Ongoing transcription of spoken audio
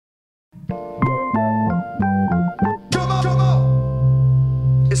Come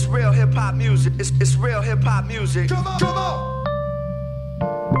on. It's real hip hop music. It's real hip hop music. Come on.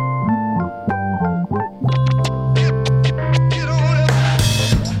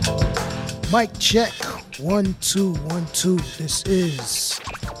 Mic check. 1 2 1 2. This is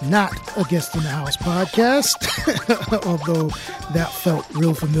not a Guest in the House podcast, although that felt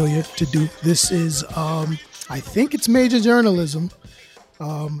real familiar to do. This is, I think it's Major Journalism.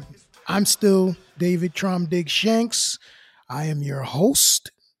 I'm still David Tromdig Shanks. I am your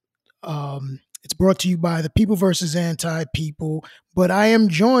host. It's brought to you by the People versus Anti-People, but I am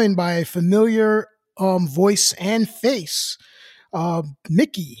joined by a familiar voice and face.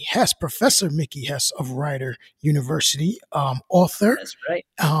 Mickey Hess, Professor Mickey Hess of Rider University, author, That's right.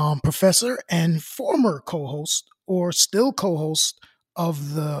 Professor, and former co-host, or still co-host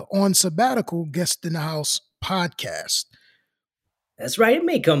of the On Sabbatical Guest in the House podcast. That's right. It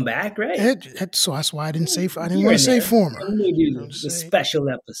may come back, right? So that's why I didn't want to say former. We may do the special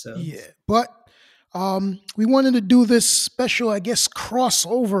episode. Yeah, but we wanted to do this special, I guess,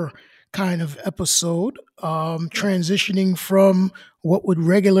 crossover kind of episode, transitioning from what would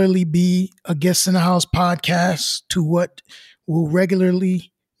regularly be a Guest in the House podcast to what will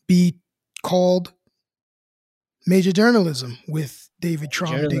regularly be called Major Journalism with David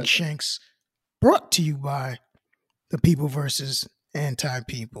Tromdig Shanks, brought to you by the People versus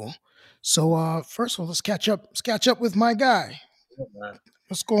Anti-People. So first of all, let's catch up with my guy.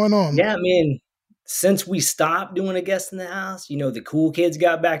 What's going on? Yeah, I mean, since we stopped doing a Guest in the House, the cool kids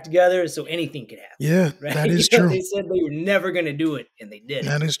got back together, so anything could happen. Yeah, right? that is true. They said they were never going to do it, and they did.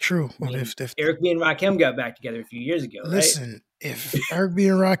 That is true. Well, if Eric B. and Rakim got back together a few years ago, listen, if Eric B.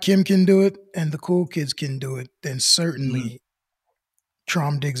 and Rakim can do it, and the cool kids can do it, then certainly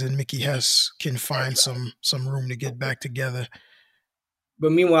Tromdigs and Mickey Hess can find some room to get back together.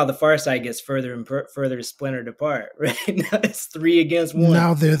 But meanwhile, the Far Side gets further and further splintered apart. Right now, it's 3 against 1.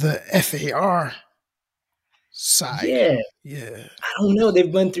 Now they're the FAR side. Yeah. I don't know.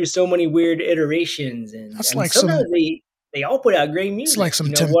 They've been through so many weird iterations, and that's like sometimes they all put out great music. It's like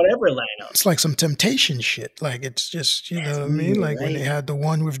some whatever lineup. It's like some Temptation shit. Like it's just know what I mean. Like when they had the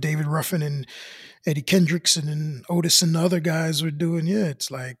one with David Ruffin and Eddie Kendricks and then Otis and the other guys were doing. Yeah,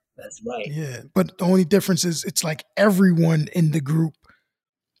 it's like that's right. Yeah, but the only difference is it's like everyone in the group,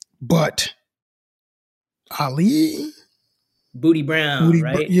 but Ali, Booty Brown,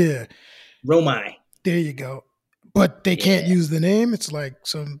 right? Yeah, Romai. There you go. But they can't use the name. It's like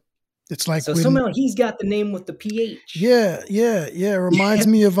so somehow he's got the name with the PH. Yeah. It reminds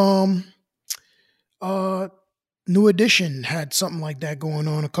me of New Edition had something like that going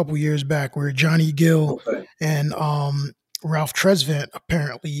on a couple years back, where Johnny Gill and Ralph Tresvant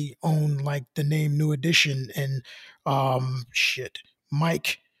apparently owned like the name New Edition, and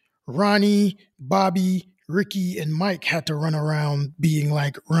Mike, Ronnie, Bobby, Ricky, and Mike had to run around being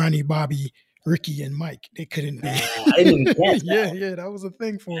like Ronnie, Bobby, Ricky, and Mike. They couldn't be. I didn't even catch that. Yeah, that was a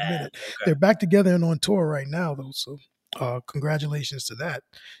thing for a minute. Okay. They're back together and on tour right now, though. So, congratulations to that.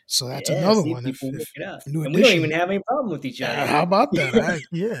 So that's another one. If New Edition, we don't even have any problem with each other. How about that?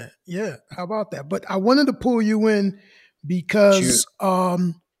 Yeah. How about that? But I wanted to pull you in because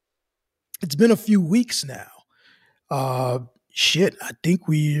it's been a few weeks now. I think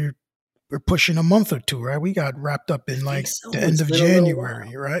we're pushing a month or two, right? We got wrapped up in the end of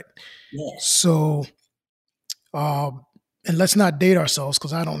January, right? Yeah. So, and let's not date ourselves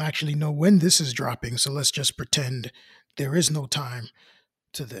because I don't actually know when this is dropping. So let's just pretend there is no time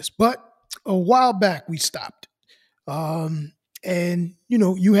to this. But a while back we stopped. And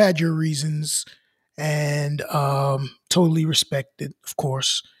you had your reasons, and totally respected, of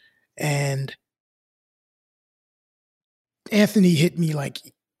course. And Anthony hit me like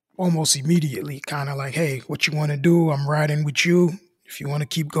almost immediately, kind of like, hey, what you want to do? I'm riding with you. If you want to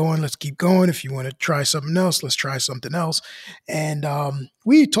keep going, let's keep going. If you want to try something else, let's try something else. And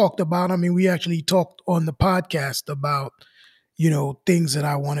we actually talked on the podcast about, things that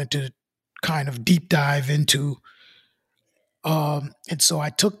I wanted to kind of deep dive into. And so I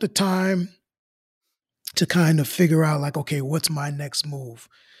took the time to kind of figure out like, okay, what's my next move?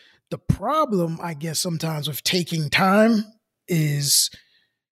 The problem, I guess, sometimes with taking time is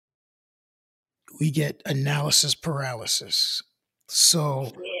we get analysis paralysis.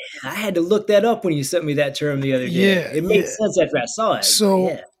 So I had to look that up when you sent me that term the other day. Yeah, it made sense after I saw it.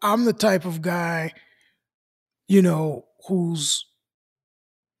 So I'm the type of guy, who's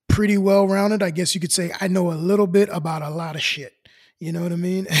pretty well-rounded. I guess you could say I know a little bit about a lot of shit. You know what I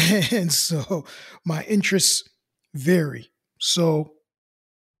mean? And so my interests vary. So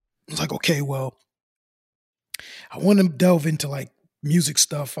it's like, okay, well, I want to delve into like music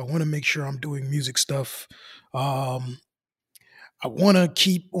stuff. I want to make sure I'm doing music stuff. I want to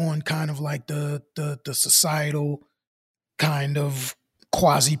keep on kind of like the societal kind of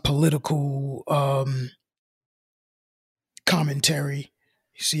quasi political commentary.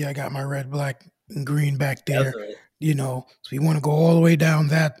 You see, I got my red, black, and green back there. Definitely. So we want to go all the way down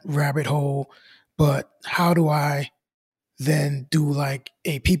that rabbit hole. But how do I then do like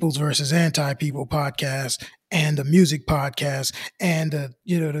a people's versus anti-people podcast and a music podcast and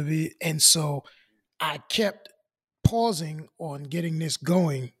and so I kept pausing on getting this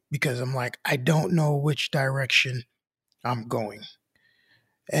going because I'm like, I don't know which direction I'm going.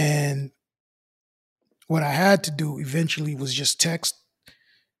 And what I had to do eventually was just text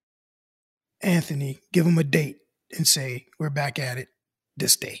Anthony, give him a date and say, we're back at it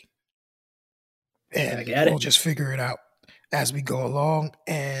this day. And we'll just figure it out as we go along.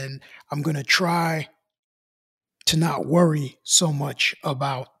 And I'm going to try to not worry so much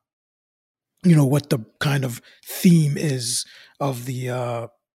about, what the kind of theme is of the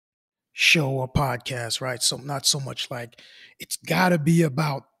show or podcast, right? So not so much like it's got to be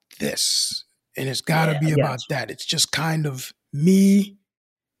about this and it's got to be about that. It's just kind of me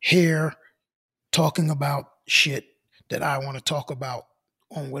here talking about shit that I want to talk about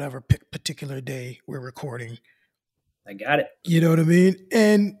on whatever particular day we're recording. I got it. You know what I mean?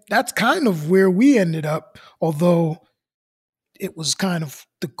 And that's kind of where we ended up, although it was kind of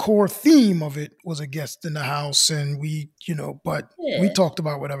the core theme of it was a guest in the house, and we talked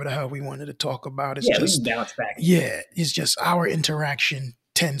about whatever the hell we wanted to talk about. It's just we can bounce back. Yeah, it's just our interaction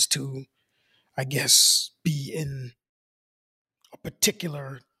tends to, I guess, be in a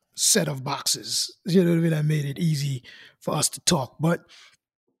particular set of boxes. You know what I mean? That made it easy for us to talk. But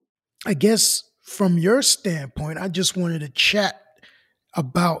I guess from your standpoint, I just wanted to chat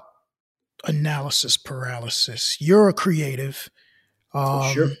about analysis paralysis. You're a creative.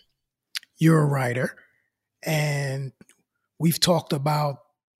 Sure. You're a writer. And we've talked about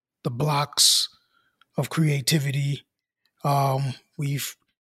the blocks of creativity. We've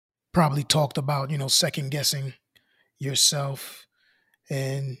probably talked about, second guessing yourself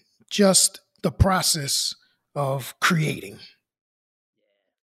and just the process of creating.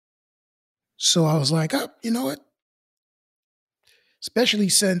 So I was like, you know what? Especially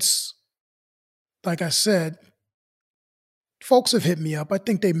since, like I said, folks have hit me up. I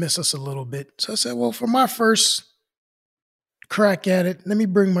think they miss us a little bit. So I said, well, for my first crack at it, let me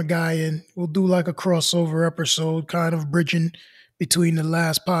bring my guy in. We'll do like a crossover episode, kind of bridging between the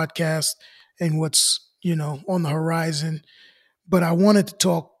last podcast and what's, on the horizon. But I wanted to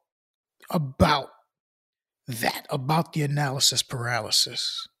talk about that, about the analysis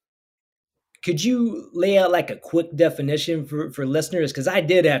paralysis. Could you lay out like a quick definition for listeners? Because I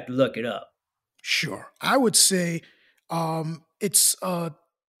did have to look it up. Sure. I would say it's a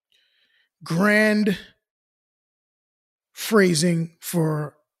grand phrasing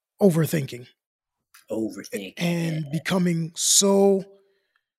for overthinking. And becoming so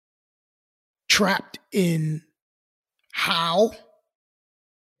trapped in how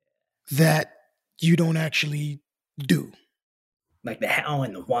that you don't actually do. Like the how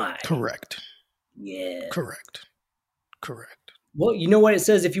and the why. Correct. Yeah. Correct. Well, you know what it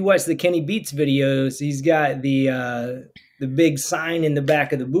says if you watch the Kenny Beats videos, he's got the big sign in the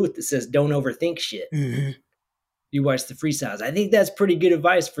back of the booth that says "Don't overthink shit." Mm-hmm. You watch the freestyles. I think that's pretty good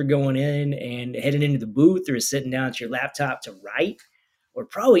advice for going in and heading into the booth or sitting down at your laptop to write, or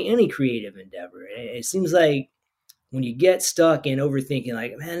probably any creative endeavor. It seems like when you get stuck in overthinking,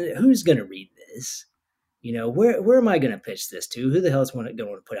 like, man, who's going to read this? Where am I going to pitch this to? Who the hell's going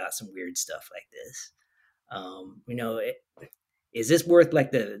to put out some weird stuff like this? Is this worth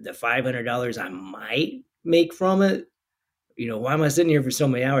like the $500 I might make from it? Why am I sitting here for so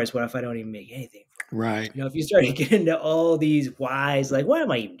many hours? What if I don't even make anything from it? Right. If you start to get into all these whys, like, why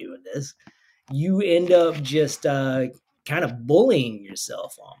am I even doing this? You end up just kind of bullying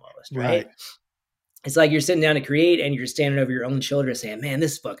yourself almost, right? It's like you're sitting down to create and you're standing over your own shoulder saying, man,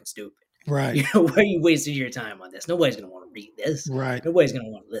 this is fucking stupid. Right. Why are you wasting your time on this? Nobody's going to want to read this. Right. Nobody's going to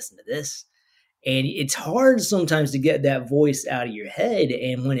want to listen to this. And it's hard sometimes to get that voice out of your head.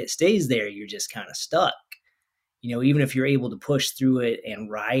 And when it stays there, you're just kind of stuck. Even if you're able to push through it and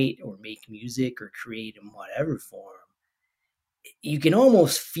write or make music or create in whatever form, you can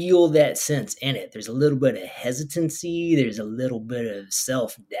almost feel that sense in it. There's a little bit of hesitancy. There's a little bit of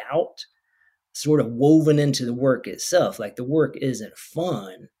self-doubt sort of woven into the work itself. Like the work isn't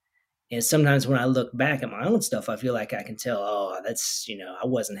fun. And sometimes when I look back at my own stuff, I feel like I can tell, oh, that's, I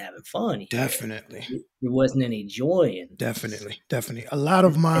wasn't having fun here. Definitely. There wasn't any joy in. Definitely. A lot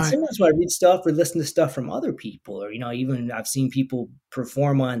of And my sometimes when I read stuff or listen to stuff from other people, or even I've seen people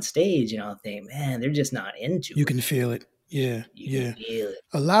perform on stage, and I'll think, man, they're just not into you it. can feel it. Yeah. You can feel it.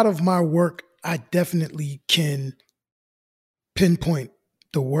 A lot of my work, I definitely can pinpoint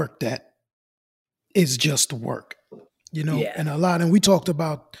the work that is just work, Yeah. and we talked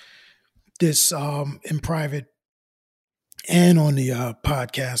about this in private and on the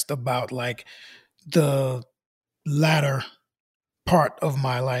podcast about like the latter part of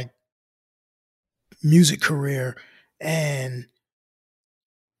my like music career and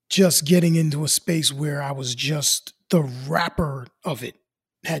just getting into a space where I was just the rapper of it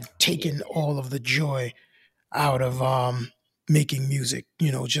had taken all of the joy out of making music,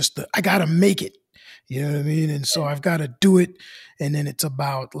 just I gotta make it. You know what I mean? And so I've got to do it. And then it's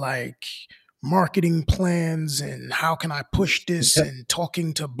about like marketing plans and how can I push this and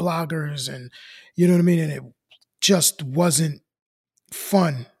talking to bloggers and you know what I mean? And it just wasn't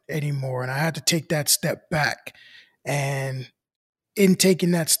fun anymore. And I had to take that step back. And in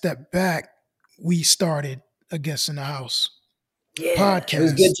taking that step back, we started A Guest in the House podcast. It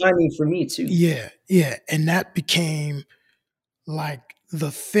was good timing for me too. Yeah. And that became like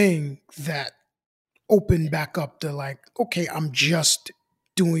the thing that opened back up to like, okay, I'm just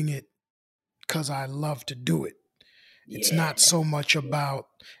doing it because I love to do it. It's not so much about,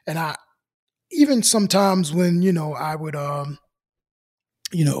 and I, even sometimes when, I would,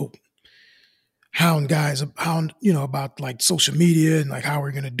 hound guys, about like social media and like how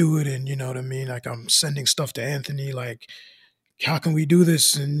we're going to do it. And you know what I mean? Like I'm sending stuff to Anthony, like, how can we do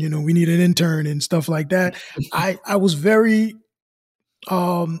this? And, we need an intern and stuff like that. I was very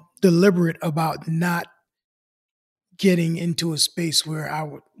deliberate about not getting into a space where I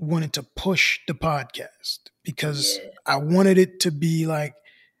wanted to push the podcast because I wanted it to be like,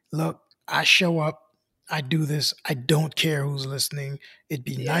 look, I show up, I do this, I don't care who's listening. It'd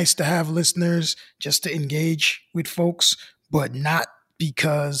be nice to have listeners just to engage with folks, but not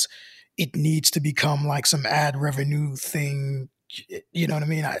because it needs to become like some ad revenue thing. You know what I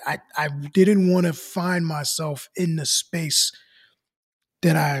mean? I didn't want to find myself in the space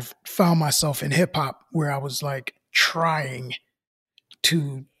that I've found myself in hip hop where I was like trying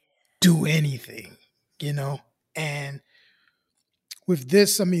to do anything, and with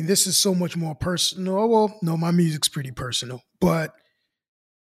this, I mean, this is so much more personal. Well, no, my music's pretty personal, but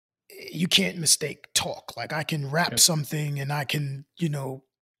you can't mistake talk. Like I can rap something and I can,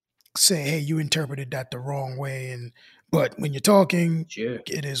 say, hey, you interpreted that the wrong way. But when you're talking,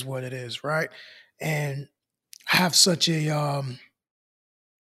 it is what it is, right? And I have such a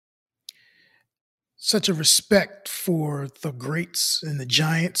respect for the greats and the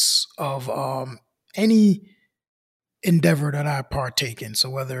giants of any endeavor that I partake in. So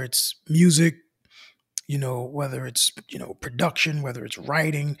whether it's music, whether it's, production, whether it's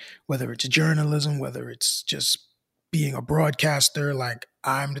writing, whether it's journalism, whether it's just being a broadcaster, like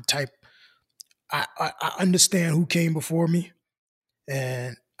I'm the type, I understand who came before me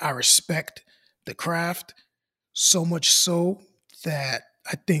and I respect the craft so much so that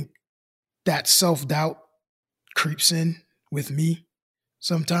I think that self-doubt creeps in with me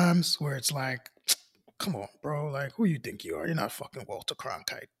sometimes where it's like, come on, bro. Like, who you think you are? You're not fucking Walter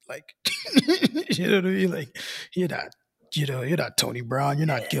Cronkite. Like, you know what I mean? Like, you're not, you're not Tony Brown. You're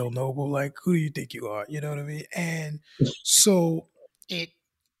not Gil Noble. Like, who do you think you are? You know what I mean? And so it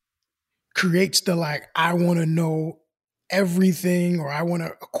creates the like, I want to know everything or I want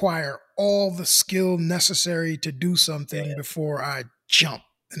to acquire all the skill necessary to do something before I jump.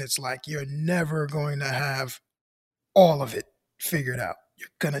 And it's like, you're never going to have all of it figured out. You're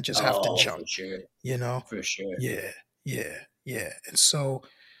going to just have to jump, for sure. For sure. Yeah. And so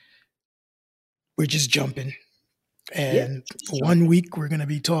we're just jumping. And for 1 week, we're going to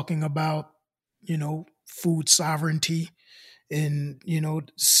be talking about, food sovereignty in,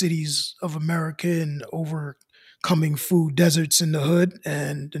 cities of America and overcoming food deserts in the hood.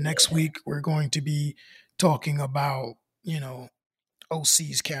 And the next week, we're going to be talking about,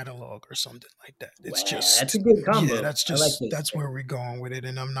 OC's catalog or something like that. It's just, that's a good combo. Yeah, that's where we're going with it.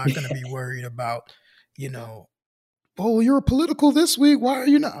 And I'm not going to be worried about, well, you're political this week. Why are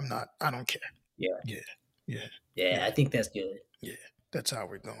you not? I'm not. I don't care. Yeah. I think that's good. Yeah, that's how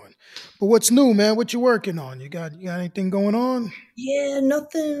we're going. But what's new, man? What you working on? You got anything going on? Yeah,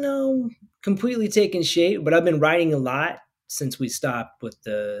 nothing completely taking shape, but I've been writing a lot since we stopped with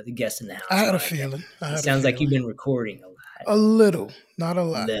the Guest in the House. I had a feeling. It sounds like you've been recording a lot. A little, not a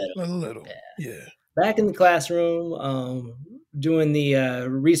lot. A little. Yeah. back in the classroom, doing the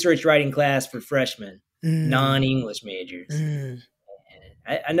research writing class for freshmen, Mm, non-English majors. mm.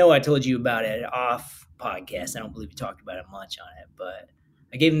 I know I told you about it off podcast. I don't believe we talked about it much on it, but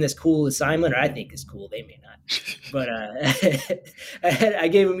I gave them this cool assignment, or I think it's cool. They may not, but I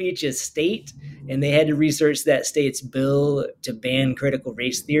gave them each a state, and they had to research that state's bill to ban critical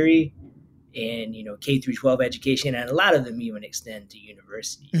race theory in K through 12 education, and a lot of them even extend to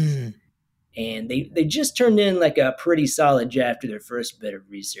universities. Mm. And they just turned in like a pretty solid draft to their first bit of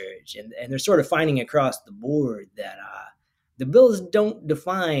research, and they're sort of finding across the board that the bills don't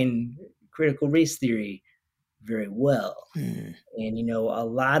define critical race theory very well. Mm. And a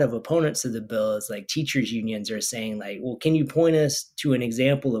lot of opponents of the bills, like teachers unions, are saying like, well, can you point us to an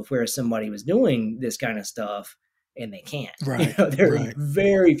example of where somebody was doing this kind of stuff? And they can't. Right. There Right. are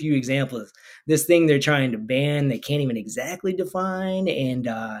very few examples. This thing they're trying to ban, they can't even exactly define. And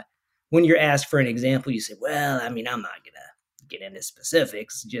when you're asked for an example, you say, well, I mean, I'm not gonna get into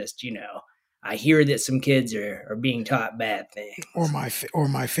specifics. Just I hear that some kids are being taught bad things. Or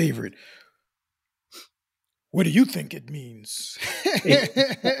my favorite. What do you think it means?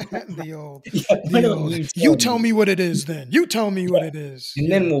 the old, Why don't you tell me what it is then. You tell me what it is.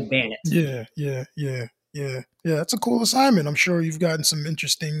 and then we'll ban it. Yeah. That's a cool assignment. I'm sure you've gotten some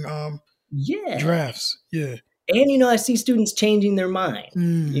interesting Yeah. drafts. Yeah. And I see students changing their mind.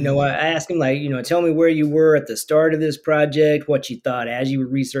 Mm. I ask them like, tell me where you were at the start of this project, what you thought as you were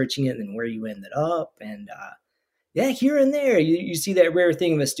researching it, and then where you ended up. And yeah, here and there, you see that rare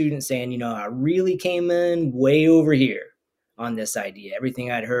thing of a student saying, I really came in way over here on this idea.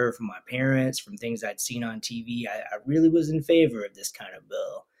 Everything I'd heard from my parents, from things I'd seen on TV, I really was in favor of this kind of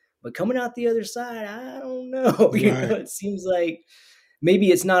bill. But coming out the other side, I don't know. Right. It seems like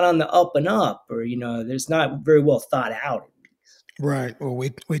maybe it's not on the up and up, or there's not very well thought out. Right. Well,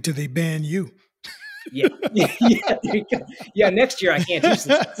 wait till they ban you. Yeah. Yeah. Next year I can't teach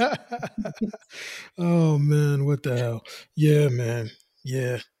this. Oh man, what the hell? Yeah, man.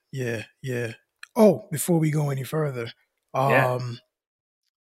 Yeah. Oh, before we go any further, Yeah.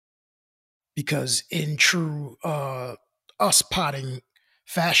 because in true us potting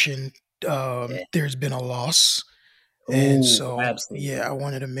fashion, there's been a loss. And so, absolutely. yeah, I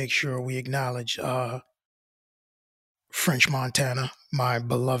wanted to make sure we acknowledge French Montana, my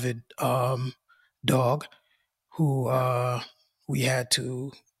beloved dog, who we had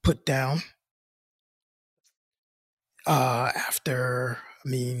to put down after, I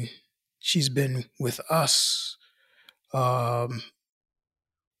mean, she's been with us for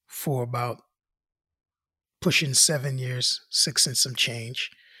about pushing 7 years, 6 and some change.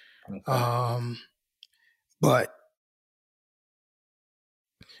 Okay. But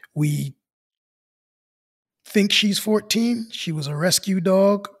we think she's 14. She was a rescue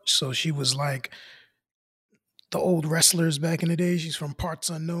dog, so she was like the old wrestlers back in the day. She's from Parts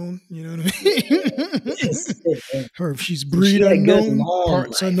Unknown, you know what I mean? She's breed unknown,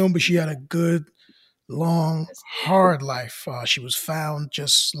 parts unknown, but she had a good, long, hard life. She was found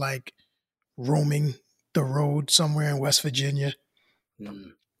just like roaming the road somewhere in West Virginia,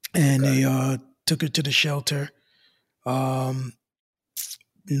 and they took her to the shelter.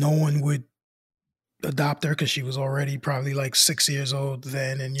 No one would adopt her because she was already probably like 6 years old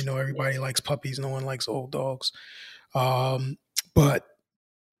then, and everybody likes puppies, no one likes old dogs. But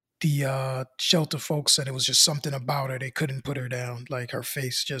the shelter folks said it was just something about her, they couldn't put her down, like her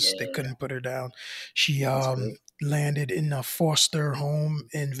face, just they couldn't put her down. She landed in a foster home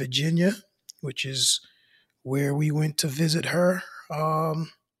in Virginia, which is where we went to visit her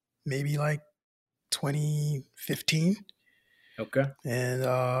maybe like 2015. Okay.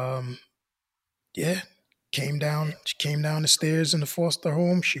 And yeah, she came down the stairs in the foster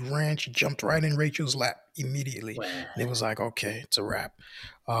home. She jumped right in Rachel's lap immediately. Wow. And it was like, okay, it's a wrap.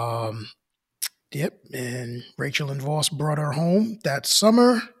 Yep. And Rachel and Voss brought her home that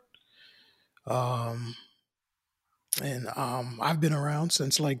summer. And I've been around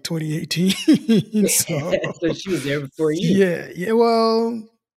since like 2018. So she was there before you. Yeah. Well,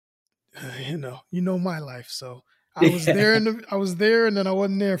 you know my life. So I was there and then I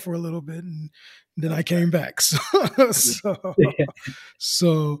wasn't there for a little bit, and then I came back. So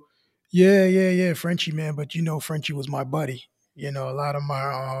yeah, Frenchie, man. But Frenchie was my buddy. A lot of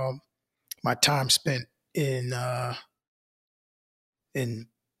my time spent in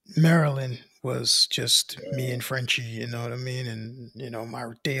Maryland was just me and Frenchie, you know what I mean? And my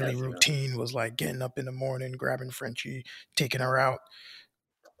daily routine was like getting up in the morning, grabbing Frenchie, taking her out,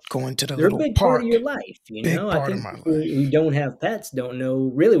 going to the little big park. Part of your life, Big part I think of my people life. who don't have pets don't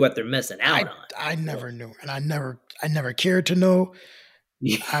know really what they're missing out on. I never knew, and I never cared to know.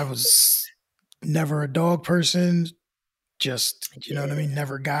 I was never a dog person. Just, you know what I Yeah. mean?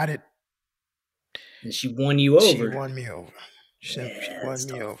 Never got it. And she won you She over. won me over. She Yeah, won that's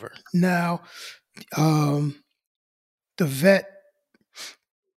me tough. over. Now, the vet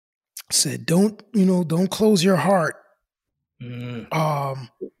said, don't close your heart. Mm, Um,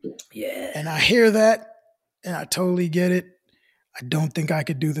 yeah. and I hear that, and I totally get it. I don't think I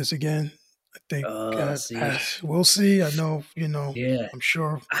could do this again. I think See. we'll see. I know, Yeah. I'm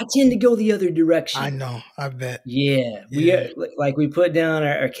sure. I tend to go the other I direction. know. I bet. Yeah, Yeah. like we put down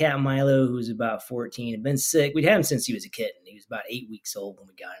our cat Milo, who's about 14, had been sick. We'd had him since he was a kitten. He was about 8 weeks old when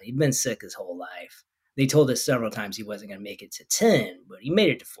we got him. He'd been sick his whole life. They told us several times he wasn't going to make it to 10, but he made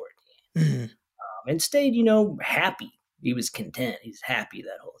it to 14 Mm-hmm. and stayed, happy. He was content. He was happy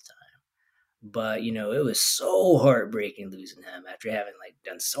that whole time. But it was so heartbreaking losing him after having like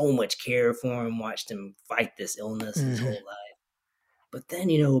done so much care for him, watched him fight this illness his Mm-hmm. whole life. But then,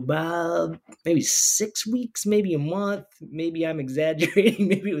 about maybe 6 weeks, maybe a month, maybe I'm exaggerating,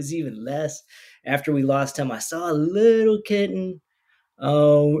 maybe it was even less. After we lost him, I saw a little kitten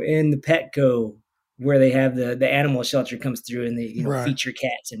in the Petco where they have the animal shelter comes through and they, Right. feature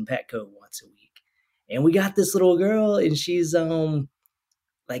cats in Petco once a week. And we got this little girl and she's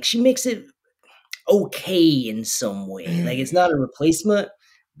like she makes it okay in some way. Like it's not a replacement,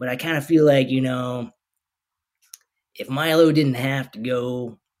 but I kind of feel like, if Milo didn't have to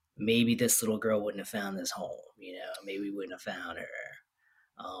go, maybe this little girl wouldn't have found this home. Maybe we wouldn't have found her.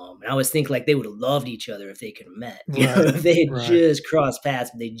 And I always think like they would have loved each other if they could have met. Right. If they had Right. just crossed paths,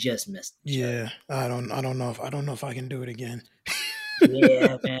 but they just missed each other. Yeah. I don't know if I can do it again.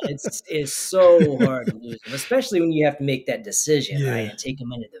 Yeah, man, it's so hard to lose them, especially when you have to make that decision, right, Yeah. and take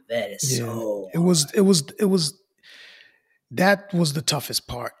them into the vet. It's Yeah. so It was that was the toughest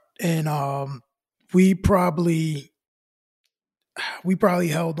part. And we probably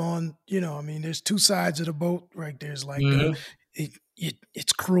held on, I mean, there's two sides of the boat, right? There's like Mhm.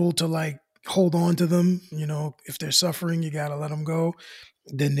 it's cruel to like hold on to them, if they're suffering, you got to let them go.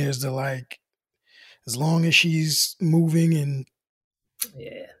 Then there's the like, as long as she's moving and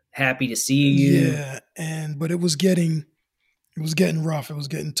Yeah, happy to see you. yeah, but it was getting rough. It was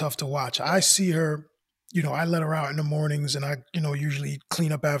getting tough to watch. I see her, I let her out in the mornings and I, usually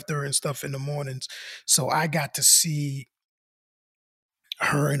clean up after her and stuff in the mornings. So I got to see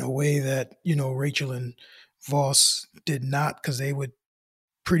her in a way that, Rachel and Voss did not, because they would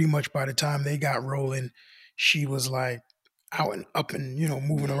pretty much by the time they got rolling, she was like out and up and,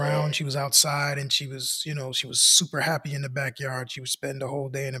 moving around. She was outside and she was, she was super happy in the backyard. She would spend the whole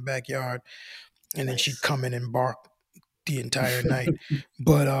day in the backyard and then she'd Nice. come in and bark the entire night.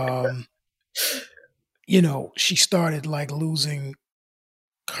 But she started like losing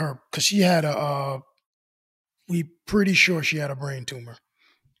her because she had we pretty sure she had a brain tumor.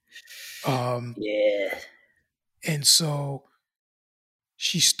 Yeah. And so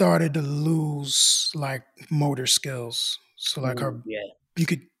she started to lose like motor skills. So like Ooh, yeah. you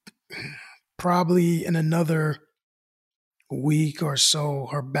could probably in another week or so,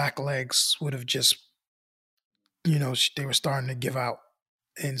 her back legs would have just, they were starting to give out.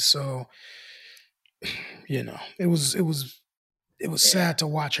 And so, it was Yeah. sad to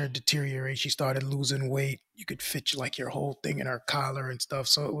watch her deteriorate. She started losing weight. You could fit like your whole thing in her collar and stuff.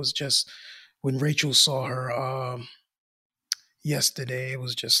 So it was just when Rachel saw her yesterday, it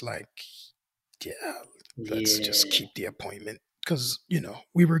was just like, yeah, let's just Yeah. keep the appointment because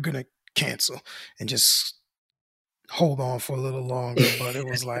we were gonna cancel and just hold on for a little longer. But it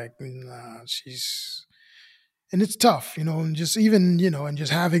was like, nah, and it's tough, and just even and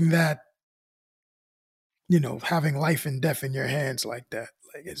just having that. Having life and death in your hands like that,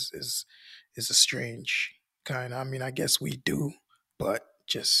 like is a strange kind. I mean, I guess we do, but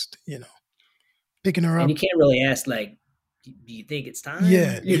just picking her And you up, can't really ask like, do you think it's time?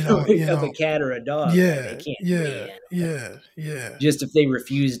 yeah, Pick up a cat or a dog. Like they yeah, can't really yeah, handle that. yeah, yeah, Just if they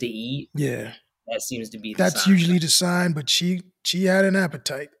refuse to eat, yeah. that seems to be the That's sign. usually the sign. But she had an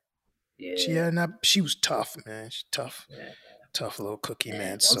appetite. Yeah. She was tough, man. She's tough, Yeah. tough little cookie,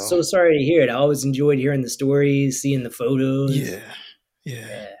 man. I'm So so sorry to hear it. I always enjoyed hearing the stories, seeing the photos. yeah, yeah,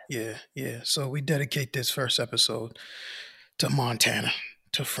 Yeah. yeah, yeah. So we dedicate this first episode to Montana,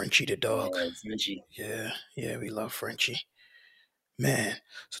 to Frenchie the dog. Yeah, Frenchie. Yeah, yeah, we love Frenchie. Man.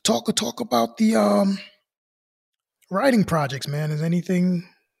 So talk about the writing projects, man. Is anything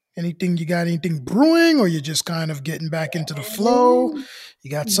you got anything brewing or you're just kind of getting back into the flow? You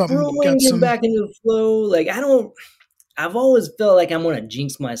got something Brewing, getting back into the flow. Like I've always felt like I'm gonna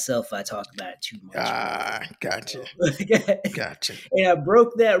jinx myself if I talk about it too much. Gotcha. Gotcha. And I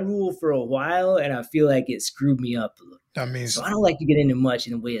broke that rule for a while and I feel like it screwed me up a little That means So I don't like to get into much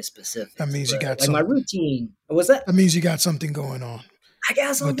in the way of specifics, you but got like my something. routine, what's that? That means you got something going on. I got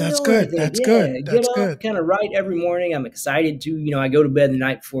But something that's going, I good. think. That's Yeah. good. Get That's up, good. kind of write every morning. I'm excited to, I go to bed the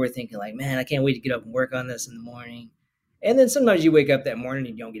night before thinking like, man, I can't wait to get up and work on this in the morning. And then sometimes you wake up that morning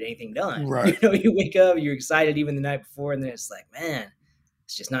and you don't get anything done. Right. You wake up, you're excited even the night before, and then it's like, man,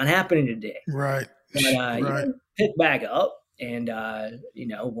 it's just not happening today. Right. But Right. pick back up, and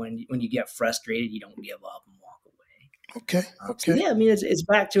when you get frustrated, you don't give up and walk away. Okay. So Okay. yeah, I mean, it's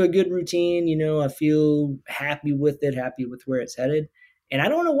back to a good routine. I feel happy with it, happy with where it's headed, and I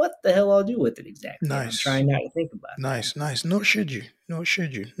don't know what the hell I'll do with it exactly. And I'm Nice. trying not to think about it. Nice. Nice. Nor should you. Nor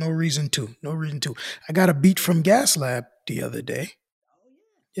should you. No reason to. No reason to. I got a beat from Gas Lab the other day.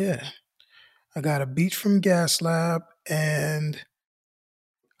 Yeah. I got a beat from Gas Lab and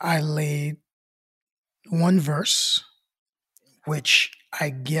I laid one verse, which I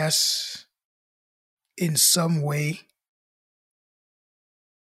guess in some way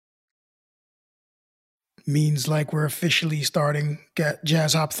means like we're officially starting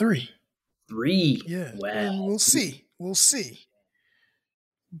Jazz Hop 3. 3. Yeah. Wow. And we'll see. We'll see.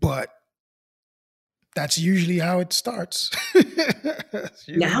 But that's usually how it starts.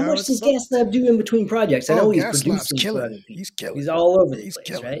 Now, how much does Gas Lab do in between projects? I know he's Gas Lab's producing for other killing. people. He's killing. He's all over the He's place,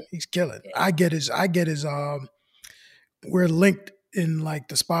 killing. right? He's killing. Yeah. I get his we're linked in like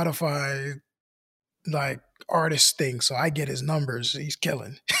the Spotify like artist thing, so I get his numbers. He's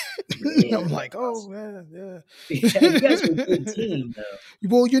killing. Really? I'm like, oh man, yeah. You guys are a good team, though.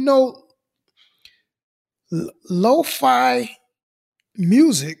 Well, lo-fi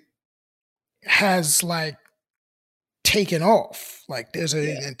music has like taken off. Like there's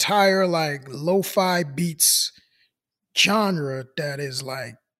an entire like lo-fi beats genre that is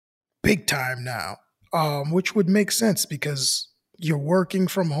like big time now, which would make sense because you're working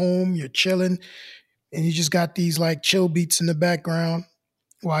from home, you're chilling, and you just got these like chill beats in the background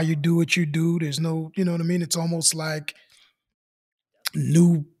while you do what you do. There's no, you know what I mean? It's almost like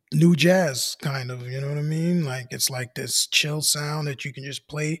new jazz kind of, you know what I mean? Like it's like this chill sound that you can just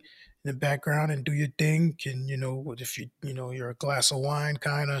play in the background and do your thing. Can, if you're a glass of wine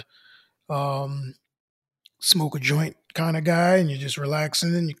kind of smoke a joint kind of guy and you're just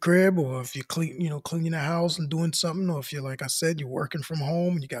relaxing in your crib, or if you're cleaning the house and doing something, or if you're, like I said, you're working from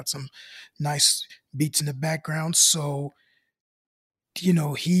home and you got some nice beats in the background. So,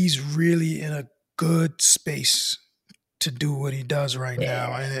 he's really in a good space to do what he does right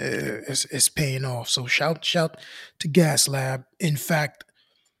now, and it's paying off. So shout to Gas Lab. In fact,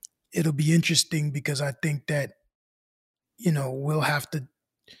 it'll be interesting because I think that, we'll have to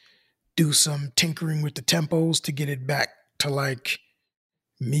do some tinkering with the tempos to get it back to like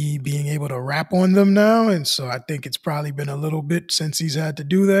me being able to rap on them now. And so I think it's probably been a little bit since he's had to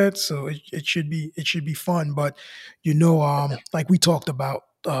do that. So it should be fun. But like we talked about,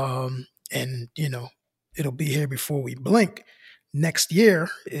 and it'll be here before we blink. Next year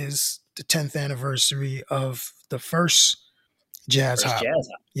is the 10th anniversary of the first Jazz Hop.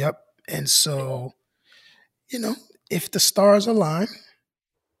 Yep. And so, if the stars align.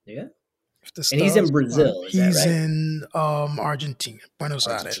 Yeah. And he's in Brazil. He's in Argentina, Buenos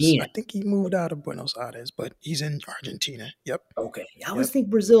Aires. I think he moved out of Buenos Aires, but he's in Argentina. Yep. Okay. I always think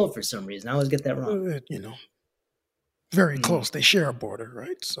Brazil for some reason. I always get that wrong. Very close. They share a border,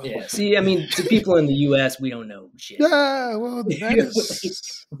 right? So yeah. See, I mean, to people in the U.S., we don't know shit. Yeah. Well, that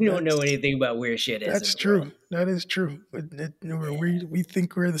is. We don't know anything about where shit is. That's true. World. That is true. We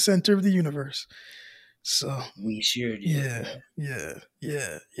think we're the center of the universe. So we sure do.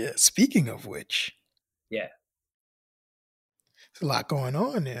 Yeah. Speaking of which, there's a lot going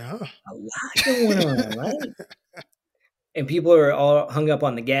on there, huh? A lot going on, right? And people are all hung up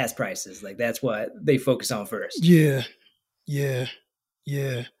on the gas prices. Like that's what they focus on first. Yeah.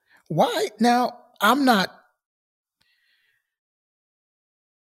 Why? Now,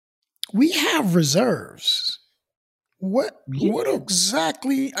 we have reserves. What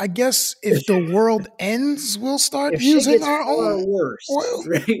exactly? I guess if the world ends, we'll start using our own oil.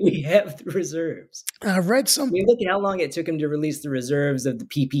 Right? We have the reserves. I read something. I mean, look at how long it took him to release the reserves of the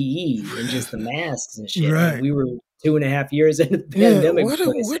PPE and just the masks and shit. Right. I mean, we were 2.5 years into the pandemic.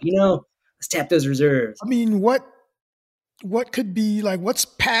 Let's tap those reserves. I mean, what could be like? What's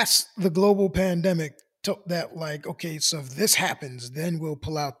past the global pandemic that like? Okay, so if this happens, then we'll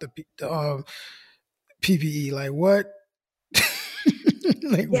pull out the PPE. Like what?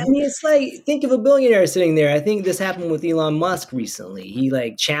 I mean, it's like, think of a billionaire sitting there. I think this happened with Elon Musk recently. He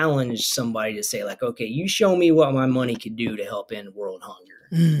like challenged somebody to say like, okay, you show me what my money could do to help end world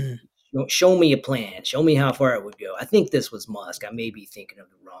hunger. Show me a plan. Show me how far it would go. I think this was Musk. I may be thinking of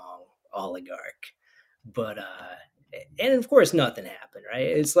the wrong oligarch, but And of course, nothing happened, right?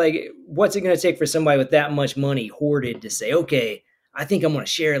 It's like, what's it going to take for somebody with that much money hoarded to say, okay, I think I'm going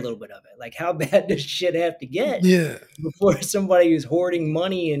to share a little bit of it? Like, how bad does shit have to get Yeah. before somebody who's hoarding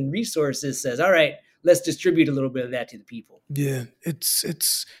money and resources says, all right, let's distribute a little bit of that to the people? Yeah.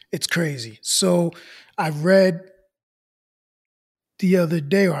 It's crazy. So I read the other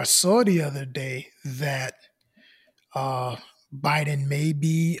day, or I saw the other day, that uh, Biden may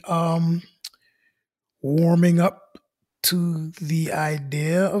be warming up to the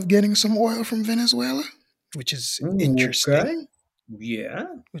idea of getting some oil from Venezuela, which is Ooh, interesting. okay. Yeah.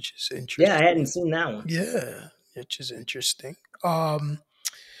 Which is Yeah, I interesting. hadn't seen that one. Yeah, which is interesting.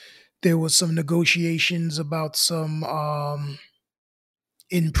 There was some negotiations about some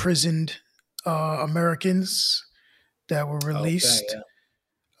imprisoned Americans that were Okay, released. yeah.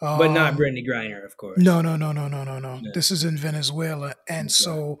 But not Um, Brittany Griner, of course. no. No. This is in Venezuela, and Okay.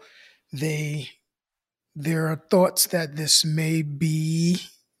 so they there are thoughts that this may be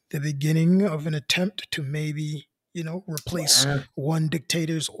the beginning of an attempt to maybe replace Wow. one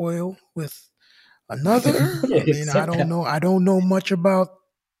dictator's oil with another. I mean, I Except don't that. know. I don't know much about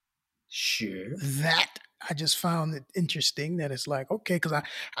Sure. that. I just found it interesting that it's like, okay, because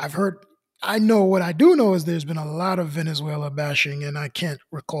I've heard, I know what I do know is there's been a lot of Venezuela bashing, and I can't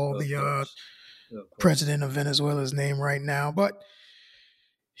recall Of the course. Of course. president of Venezuela's name right now, but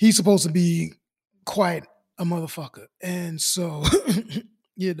he's supposed to be quite a motherfucker. And so,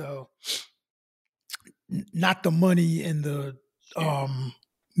 you know, not the money in the Sure.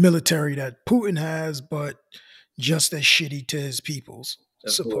 military that Putin has, but just as shitty to his peoples,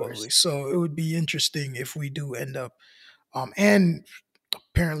 Of supposedly. course. So it would be interesting if we do end up, and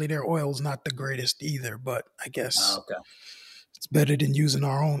apparently their oil is not the greatest either, but I guess Okay. it's better than using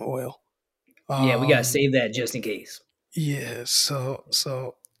our own oil. Yeah, we gotta Um, save that just in case. yeah, so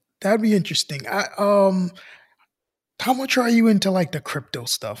that'd be interesting. How much are you into like the crypto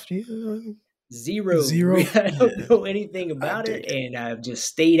stuff? Zero. Zero? I don't Yeah, know anything I about it, dig it. and I've just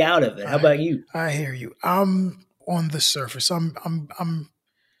stayed out of it. How I about you? I hear you. I'm on the surface. I'm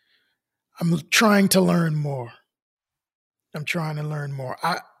trying to learn more. I'm trying to learn more.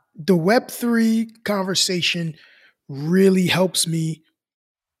 The Web3 conversation really helps me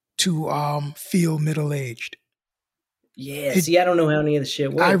to feel middle aged. Yeah, It see, I don't know how any of the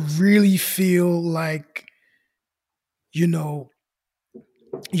shit I works. really feel like, you know,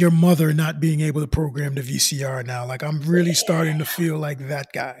 your mother not being able to program the VCR now. Like I'm really starting to feel like that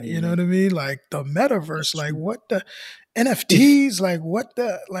guy. You know what Mhm. I mean? Like the metaverse, That's like true. what the NFTs, like what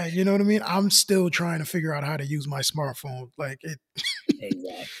the like, you know what I mean? I'm still trying to figure out how to use my smartphone. Like it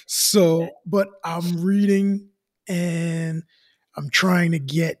Exactly. so, but I'm reading and I'm trying to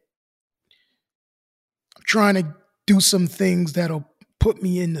get I'm trying to do some things that'll put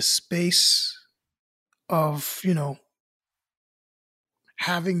me in the space of,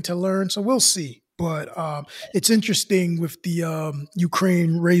 having to learn. So we'll see. But it's interesting with the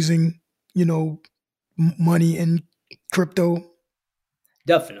Ukraine raising, money in crypto.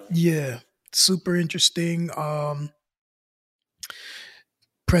 Definitely. Yeah, super interesting.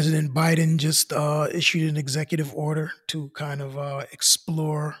 President Biden just issued an executive order to kind of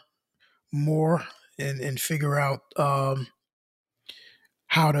explore more and figure out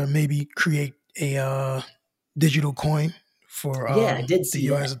how to maybe create a digital coin for Yeah, I did the see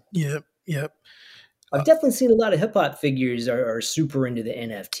that. U.S. Yep, yep. I've definitely seen a lot of hip hop figures are super into the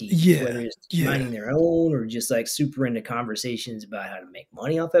NFTs, Yeah, whether it's yeah. mining their own or just like super into conversations about how to make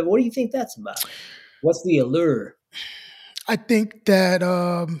money off of it. What do you think that's about? What's the allure? I think that,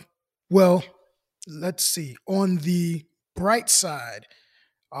 well, let's see. On the bright side,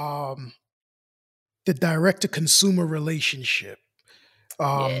 um, the direct to consumer relationship,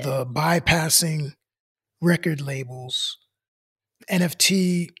 Yeah, the bypassing record labels,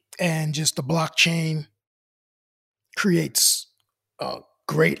 NFT, and just the blockchain creates a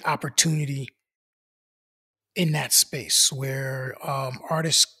great opportunity in that space where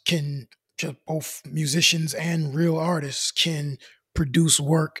artists can, just both musicians and real artists can produce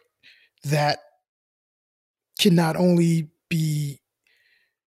work that can not only be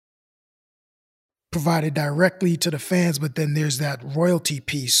provided directly to the fans, but then there's that royalty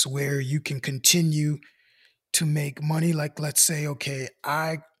piece where you can continue to make money. Like, let's say, okay,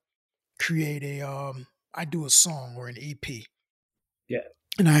 I create I do a song or an EP yeah,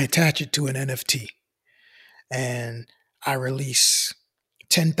 and I attach it to an NFT and I release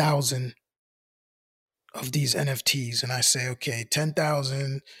 10,000 of these NFTs and I say, okay,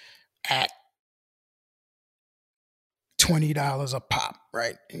 10,000 at $20 a pop,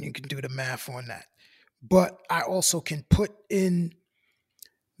 right? And you can do the math on that. But I also can put in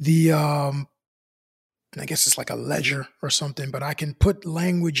the I guess it's like a ledger or something, but I can put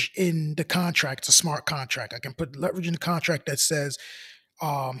language in the contract. It's a smart contract. I can put leverage in the contract that says,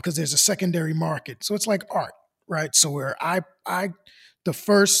 because there's a secondary market. So it's like art, right? So where the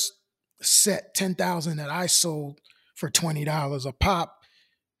first set 10,000 that I sold for $20 a pop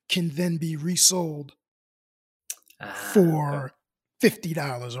can then be resold for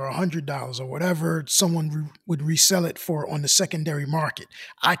 $50 or $100 or whatever someone would resell it for on the secondary market.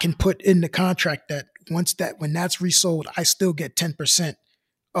 I can put in the contract that when that's resold, I still get 10%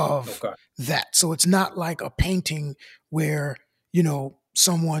 of that. So it's not like a painting where,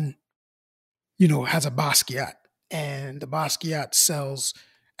 someone, has a Basquiat and the Basquiat sells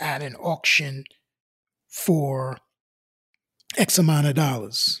at an auction for X amount of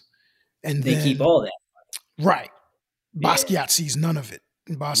dollars. And they keep all that. Right. Basquiat sees none of it.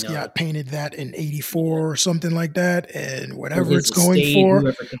 Basquiat painted that in 84 or something like that, and whatever it's going for.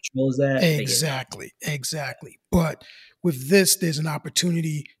 Whoever controls that. Exactly. But with this, there's an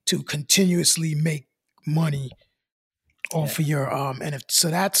opportunity to continuously make money off of your NFT. So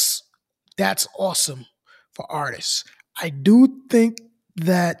that's awesome for artists. I do think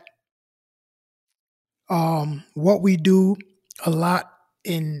that what we do a lot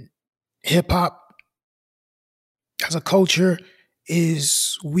in hip hop as a culture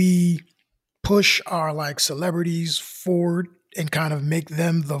is we push our like celebrities forward and kind of make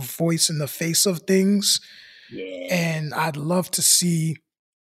them the voice and the face of things. Yeah. And I'd love to see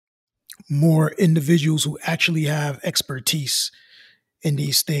more individuals who actually have expertise in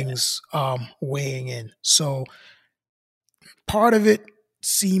these things weighing in. So part of it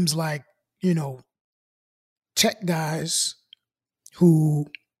seems like, tech guys who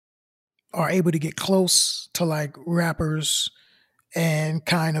are able to get close to like rappers and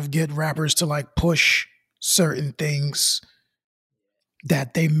kind of get rappers to like push certain things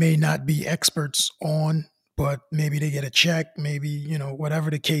that they may not be experts on, but maybe they get a check, maybe, whatever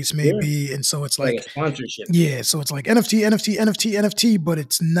the case may be. And so it's like a sponsorship. Yeah. So it's like NFT, but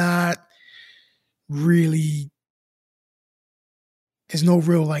it's not really, there's no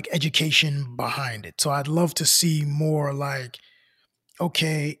real like education behind it. So I'd love to see more like,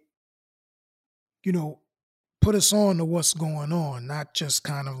 okay, put us on to what's going on, not just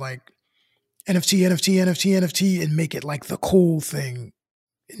kind of like NFT, and make it like the cool thing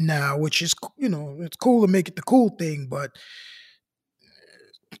now, which is, it's cool to make it the cool thing, but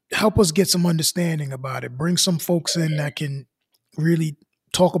help us get some understanding about it. Bring some folks in that can really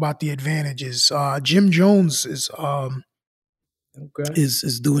talk about the advantages. Jim Jones is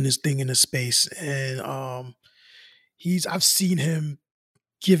doing his thing in the space, and I've seen him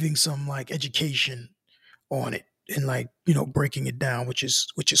giving some like education on it and like, breaking it down, which is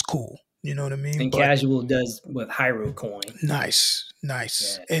cool. You know what I mean? And Casual does with Hyro Coin. Nice. Yeah.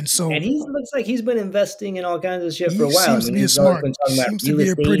 And he looks like he's been investing in all kinds of shit for a while. Seems to be seems to be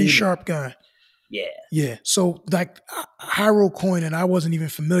a pretty sharp guy. Yeah. So like Hyro Coin, and I wasn't even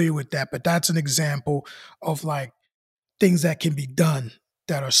familiar with that, but that's an example of like things that can be done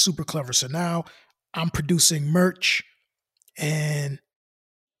that are super clever. So now I'm producing merch and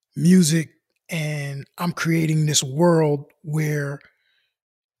music, and I'm creating this world where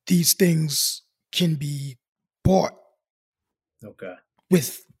these things can be bought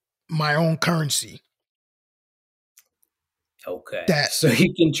with my own currency. Okay. So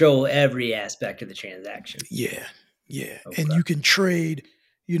you control every aspect of the transaction. Yeah. Okay. And you can trade,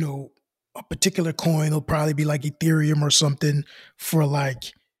 a particular coin. It'll probably be like Ethereum or something for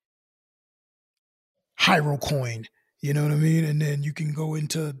like Hyro Coin. You know what I mean? And then you can go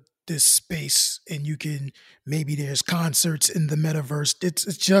into this space and maybe there's concerts in the metaverse.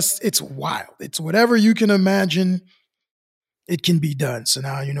 It's wild. It's whatever you can imagine, it can be done. So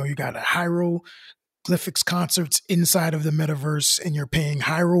now, you got a hieroglyphics concerts inside of the metaverse, and you're paying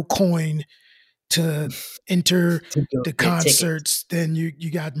Hyro Coin to enter the concerts. Then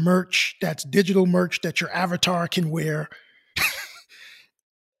you got merch, that's digital merch that your avatar can wear.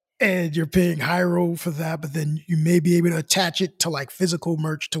 And you're paying Hyro for that, but then you may be able to attach it to like physical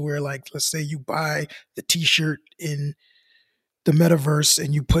merch to where, like, let's say you buy the t-shirt in the metaverse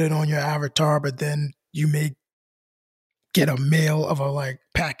and you put it on your avatar, but then you may get a mail of a like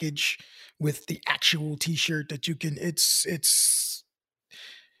package with the actual t-shirt that you can, it's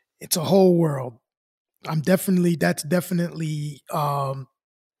a whole world. That's definitely, that's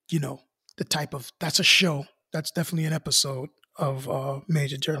a show. That's definitely an episode of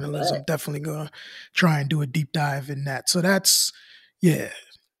Major Journalism. Definitely gonna try and do a deep dive in that. So that's, yeah.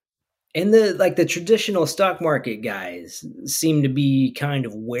 And the traditional stock market guys seem to be kind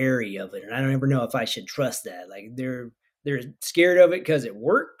of wary of it, and I don't ever know if I should trust that. Like they're they're scared of it because it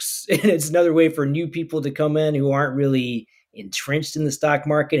works, and it's another way for new people to come in who aren't really entrenched in the stock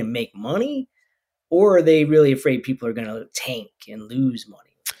market and make money, or are they really afraid people are going to tank and lose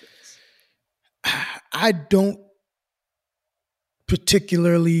money with this? I don't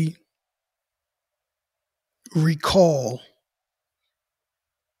particularly recall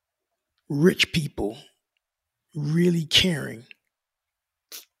rich people really caring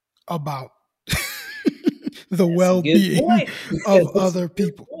about the That's a good well-being point. of That's a other good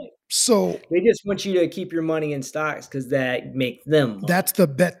people. point. So They just want you to keep your money in stocks because that makes them money. that's the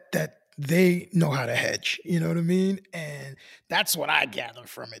bet that they know how to hedge. You know what I mean? And that's what I gather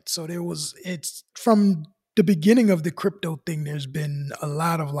from it. So it's from the beginning of the crypto thing, there's been a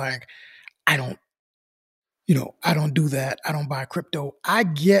lot of like, I don't, I don't do that. I don't buy crypto. I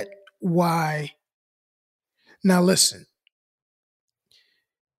get why. Now listen,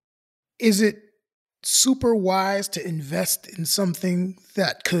 is it super wise to invest in something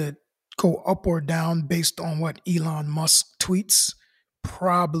that could go up or down based on what Elon Musk tweets?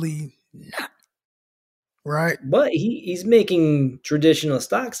 Probably not. Right? But he's making traditional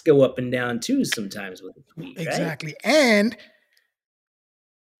stocks go up and down too sometimes with a tweet, right? Exactly. And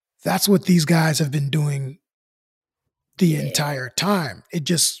that's what these guys have been doing the entire time. It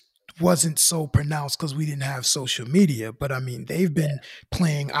just wasn't so pronounced because we didn't have social media. But I mean, they've been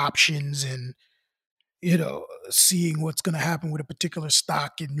playing options and, seeing what's going to happen with a particular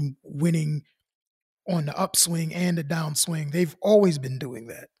stock and winning on the upswing and the downswing. They've always been doing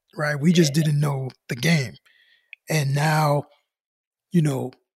that, right? We just didn't know the game. And now,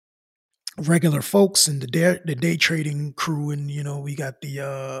 regular folks and the day trading crew, and we got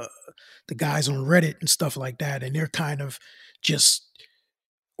the guys on Reddit and stuff like that, and they're kind of just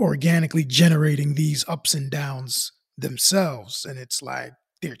organically generating these ups and downs themselves, and it's like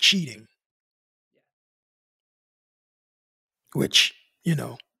they're cheating, which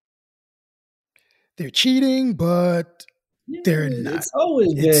they're cheating, but they're not. It's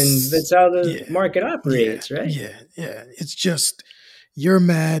always been that's how the market operates, right? Yeah. It's just you're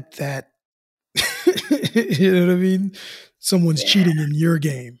mad that you know what I mean? Someone's cheating in your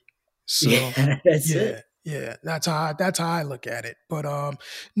game. So that's it. Yeah. That's how I look at it. But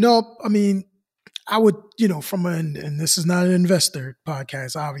no, I mean, I would, and this is not an investor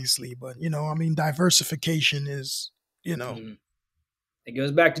podcast, obviously, but I mean, diversification is, It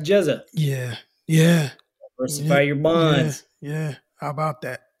goes back to Jezza. Yeah. Diversify your bonds. Yeah. How about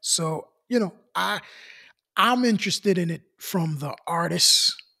that? So, I'm interested in it from the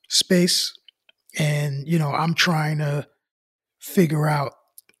artist space. And, I'm trying to figure out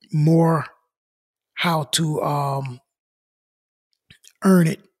more how to earn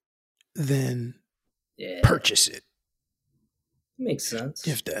it than purchase it. Makes sense.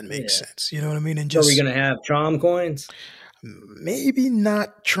 If that makes sense. You know what I mean? And are we going to have Trom coins? Maybe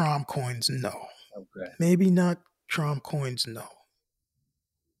not Trom coins, no. Okay. Maybe not Trom coins, no.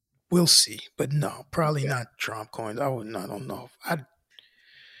 We'll see. But no, probably not Trom coins. I don't know.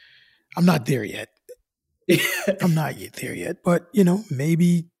 I'm not there yet. I'm not there yet. But,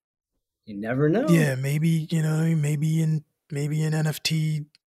 maybe. You never know. Yeah, maybe, maybe in NFT,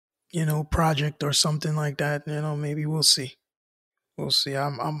 project or something like that. Maybe we'll see. We'll see.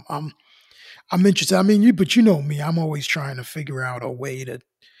 I'm interested. I mean, but you know me. I'm always trying to figure out a way to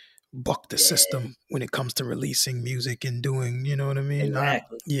buck the system when it comes to releasing music and doing. You know what I mean?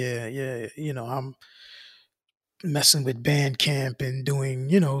 Exactly. I'm messing with Bandcamp and doing,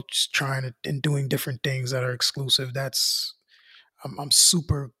 just trying to and doing different things that are exclusive. I'm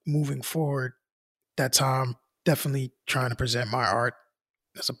super moving forward. That's how I'm definitely trying to present my art,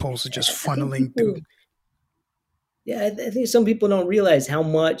 as opposed to just funneling through. Yeah, I think some people don't realize how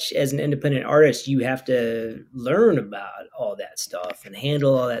much, as an independent artist, you have to learn about all that stuff and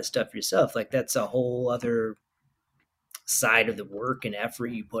handle all that stuff yourself. Like, that's a whole other side of the work and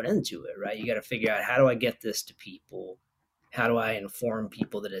effort you put into it, right? You got to figure out, how do I get this to people? How do I inform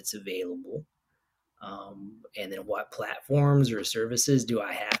people that it's available? And then what platforms or services do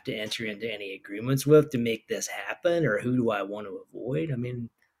I have to enter into any agreements with to make this happen? Or who do I want to avoid? I mean,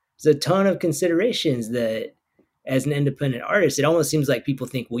 there's a ton of considerations that, as an independent artist, it almost seems like people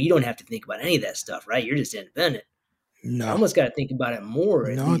think, well, you don't have to think about any of that stuff, right? You're just independent. No. You almost got to think about it more.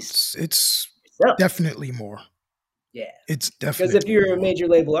 No, it's definitely more. Yeah. It's definitely because if you're a major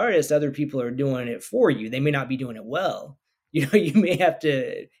label artist, other people are doing it for you. They may not be doing it well. You may have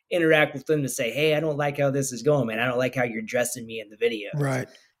to interact with them to say, hey, I don't like how this is going, man. I don't like how you're dressing me in the video. Right.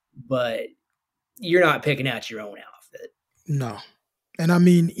 But you're not picking out your own outfit. No. And I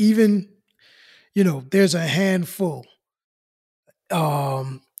mean, even, there's a handful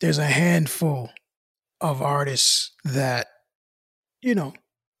of artists that, you know,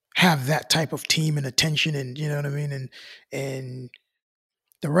 have that type of team and attention, and you know what I mean, and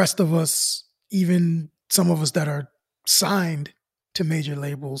the rest of us, even some of us that are signed to major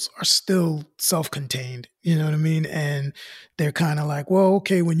labels, are still self-contained, you know what I mean, and they're kind of like, well,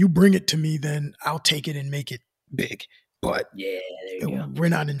 okay, when you bring it to me, then I'll take it and make it big, but Yeah, there you go. we're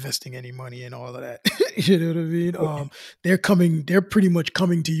not investing any money in all of that. You know what I mean? They're pretty much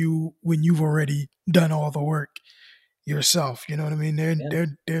coming to you when you've already done all the work yourself. You know what I mean?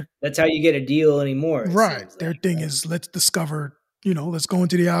 They're That's how you get a deal anymore, it right. seems Their like, thing right? is, let's discover, let's go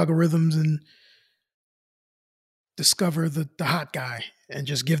into the algorithms and discover the hot guy and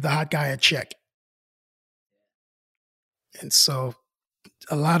just give the hot guy a check. And so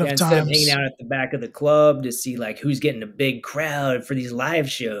a lot Yeah, of instead of hanging times, out at the back of the club to see like who's getting a big crowd for these live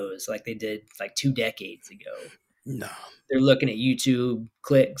shows like they did like 2 decades ago. no, They're looking at YouTube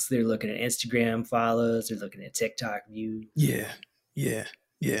clicks, they're looking at Instagram follows, they're looking at TikTok views. yeah, yeah,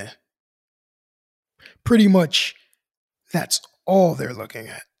 yeah. Pretty much that's all they're looking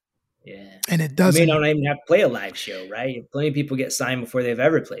at. Yeah. And it You may doesn't, not even have to play a live show, right? Plenty of people get signed before they've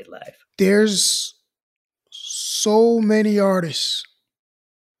ever played live. there's so many artists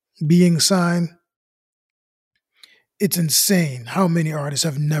being signed. It's insane how many artists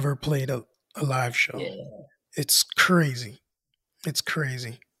have never played a live show. Yeah. It's crazy. It's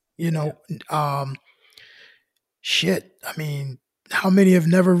crazy. Um, shit. I mean, how many have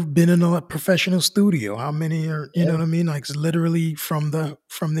never been in a professional studio? How many are, you know Yeah. what I mean? Like it's literally from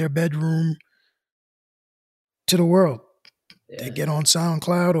their bedroom to the world. They Yeah. get on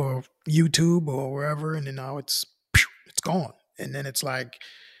SoundCloud or YouTube or wherever, and then now it's gone. And then it's like,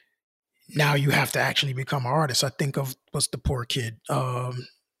 now you have to actually become an artist. I think of what's the poor kid,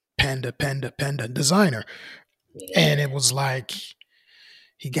 Panda Designer, and Yeah. it was like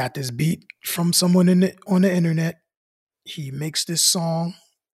he got this beat from someone on the internet. He makes this song.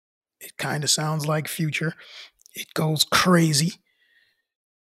 It kind of sounds like Future. It goes crazy.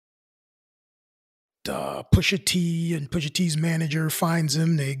 Pusha T and Pusha T's manager finds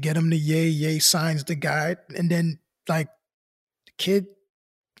him. They get him to Ye. Ye signs the guy, and then like the kid,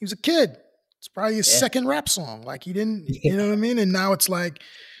 he was a kid. It's probably his Yeah. second rap song. Like he didn't, you know what I mean? And now it's like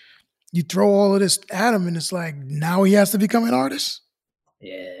you throw all of this at him, and it's like now he has to become an artist.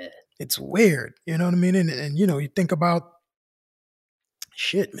 Yeah. It's weird, you know what I mean? And you think about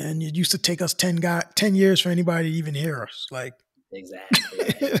shit, man. It used to take us 10 years for anybody to even hear us. Like Exactly.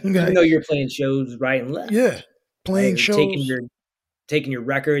 Right. Even like, though you're playing shows right and left. yeah, playing Right? shows, Taking your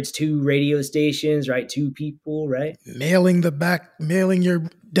records to radio stations, right? To people, right? mailing your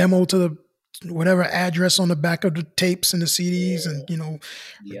demo to the whatever address on the back of the tapes and the CDs, and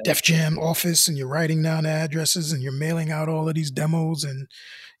Yep. Def Jam office, and you're writing down the addresses and you're mailing out all of these demos, and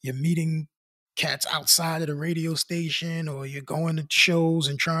you're meeting cats outside of the radio station, or you're going to shows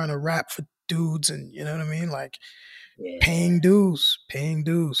and trying to rap for dudes, and you know what I mean? Like Yeah. paying dues.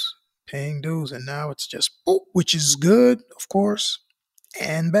 And now it's just boop, which is good, of course,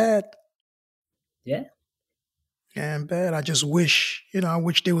 and bad. Yeah. And bad. I just wish, I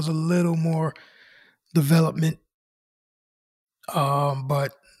wish there was a little more development.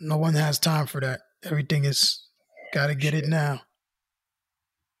 But no one has time for that. Everything is got to get it now.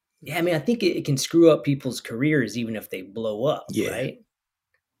 Yeah, I mean, I think it can screw up people's careers even if they blow up, Yeah. right?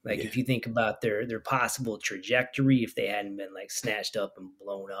 Like if you think about their possible trajectory, if they hadn't been like snatched up and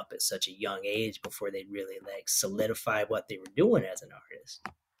blown up at such a young age before they really like solidify what they were doing as an artist.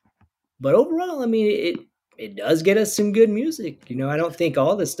 But overall, I mean, it does get us some good music. I don't think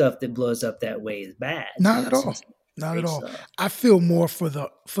all the stuff that blows up that way is bad. Not at all. Not at all. Stuff. I feel more for the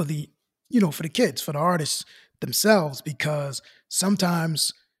for the kids, for the artists themselves, because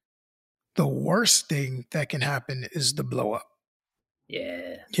sometimes the worst thing that can happen is the blow up.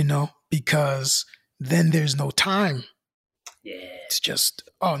 Yeah. Because then there's no time. Yeah. It's just,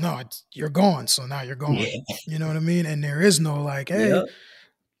 oh no, you're gone. So now you're gone. Yeah. You know what I mean? And there is no like, hey, Yep.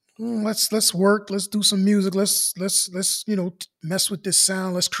 let's work. Let's do some music. Let's mess with this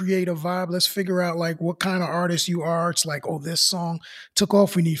sound. Let's create a vibe. Let's figure out like what kind of artist you are. It's like, oh, this song took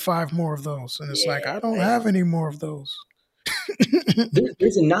off. We need 5 more of those. And it's like, I don't have any more of those.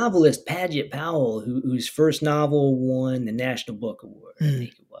 There's a novelist, Paget Powell, whose first novel won the National Book Award. I think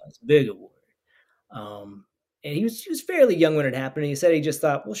it was big award. And he was fairly young when it happened. And he said he just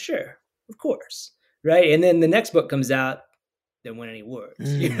thought, well, sure, of course, right. And then the next book comes out, didn't win any awards.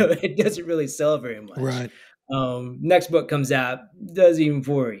 It doesn't really sell very much. Right. Next book comes out, does even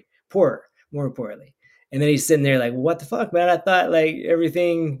poorer, more importantly. And then he's sitting there like, what the fuck, man? I thought like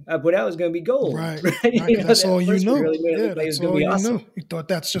everything I put out was going to be gold. Right. Right? That's all you knew. Really Yeah, that's all you knew. You thought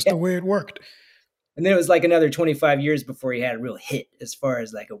that's just the way it worked. And then it was like another 25 years before he had a real hit as far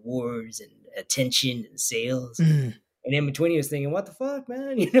as like awards and attention and sales. Mm. And in between, he was thinking, "What the fuck,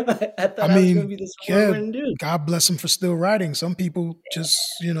 man? You know, I I thought I was going to mean, be this yeah, award-winning dude." God bless him for still writing. Some people just,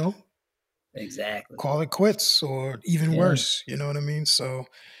 Exactly. call it quits or even Yeah. worse. You know what I mean? So,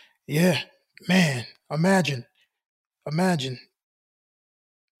 yeah, man, imagine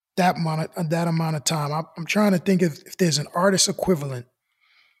that amount of time. I'm trying to think if there's an artist equivalent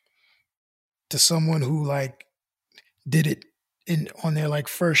to someone who like did it on their like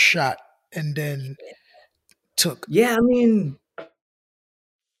first shot and then took. Yeah, I mean,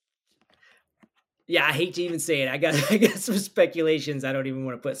 yeah, I hate to even say it. I got some speculations. I don't even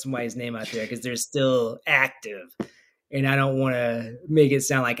want to put somebody's name out there because they're still active, and I don't want to make it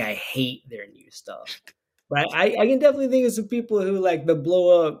sound like I hate their new stuff. But I can definitely think of some people who like the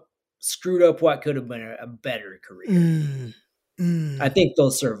blow up screwed up what could have been a better career. I think they'll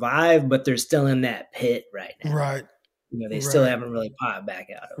survive, but they're still in that pit right now. Right. They still haven't really popped back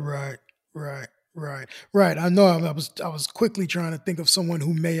out of it. Right. I know. I was quickly trying to think of someone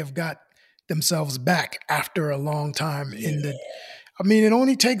who may have got themselves back after a long time in the. I mean, it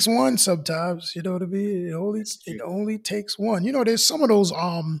only takes one sometimes. You know what I mean? It only takes one. There's some of those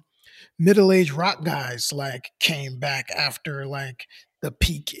middle-aged rock guys like came back after like the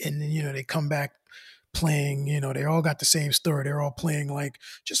peak, and then they come back playing. They all got the same story. They're all playing like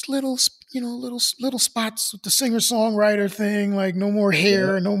just little spots with the singer-songwriter thing. Like no more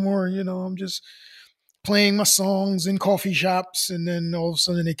hair, no more. I'm just playing my songs in coffee shops, and then all of a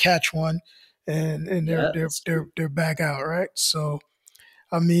sudden they catch one, and they're back out, right? So,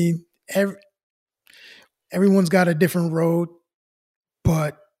 I mean, everyone's got a different road,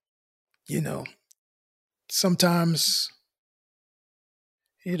 but sometimes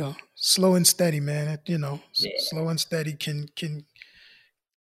slow and steady, man. Slow and steady can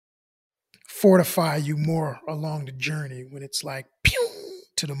fortify you more along the journey. When it's like pew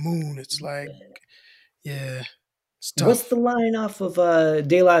to the moon, it's like it's tough. What's the line off of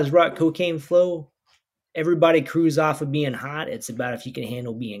De La's Rock Cocaine Flow? Everybody cruise off of being hot. It's about if you can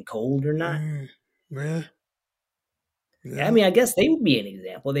handle being cold or not. Yeah. I mean, I guess they would be an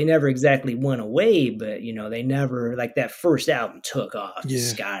example. They never exactly went away, but they never, like, that first album took off,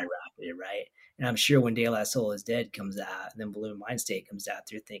 skyrocketed, right? And I'm sure when De La Soul Is Dead comes out, and then Balloon Mind State comes out,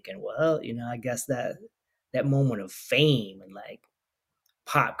 they're thinking, well, I guess that moment of fame and like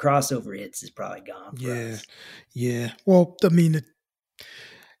pop crossover hits is probably gone for us. Yeah. Well, I mean,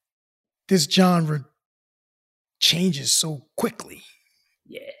 this genre changes so quickly.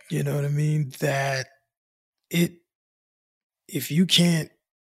 Yeah. You know what I mean? That if you can't,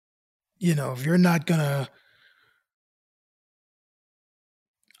 if you're not gonna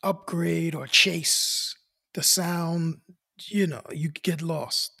upgrade or chase the sound, you get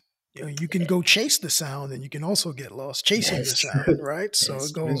lost. You can go chase the sound, and you can also get lost chasing the sound, right? So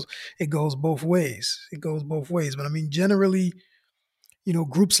it goes both ways. But I mean, generally,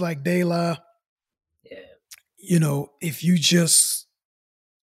 groups like De La, if you just,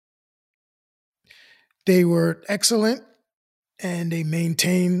 they were excellent and they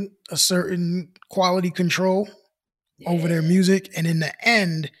maintain a certain quality control over their music, and in the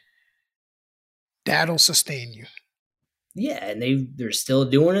end, that'll sustain you. Yeah, and they're still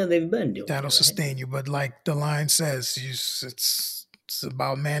doing it. They've been doing it. That'll sustain you. But like the line says, it's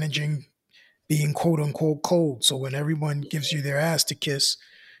about managing being quote unquote cold. So when everyone gives you their ass to kiss,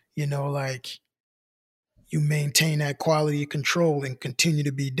 like you maintain that quality of control and continue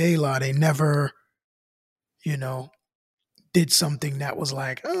to be De La. They never, did something that was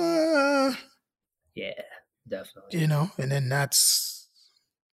like, yeah, definitely. And then that's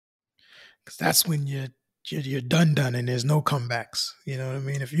when you're done and there's no comebacks. You know what I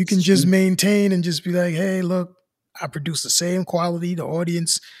mean? If you can just maintain and just be like, hey, look, I produce the same quality. The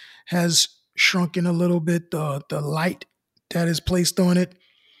audience has shrunken a little bit. The light that is placed on it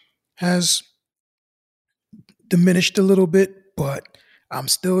has diminished a little bit, but I'm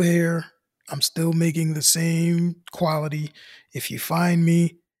still here. I'm still making the same quality. If you find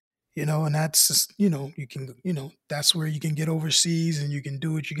me, and that's just, you can, that's where you can get overseas and you can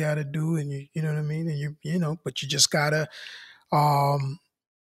do what you got to do. And you know what I mean? And but you just gotta,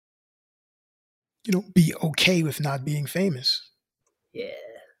 be okay with not being famous. Yeah.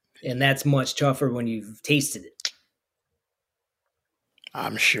 And that's much tougher when you've tasted it.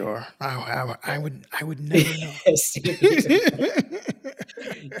 I'm sure. I would never know.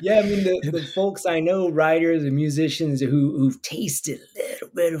 Yeah, I mean the folks I know, writers and musicians who've tasted a little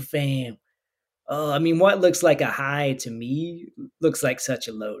bit of fame. I mean, what looks like a high to me looks like such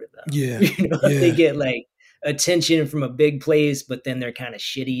a low to them. Yeah, They get like attention from a big place, but then they're kind of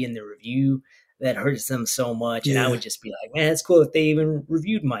shitty in the review. that hurts them so much. And I Yeah. would just be like, man, it's cool if they even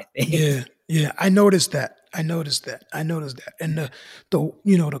reviewed my thing. Yeah. I noticed that. And the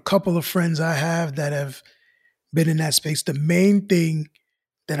couple of friends I have that have been in that space, the main thing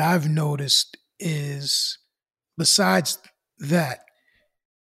that I've noticed is, besides that,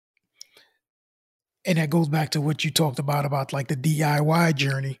 and that goes back to what you talked about like the DIY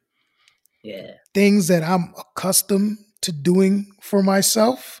journey, Yeah. things that I'm accustomed to doing for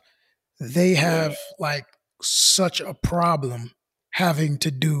myself, they Yeah. have like such a problem having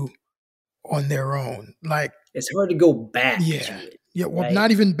to do on their own. Like, It's hard to go back to yeah. it, Yeah. Well, right?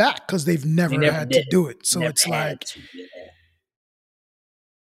 not even back, because they've They never never had to did. do it. So Never it's had like, to. Yeah.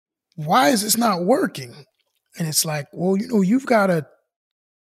 why is this not working? And it's like, well, you've got to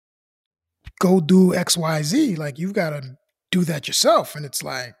go do XYZ. Like, you've got to do that yourself. And it's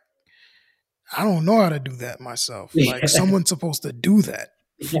like, I don't know how to do that myself. Like, Yeah. someone's supposed to do that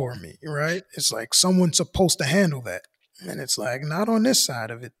for me, right? It's like someone's supposed to handle that. And it's like, not on this side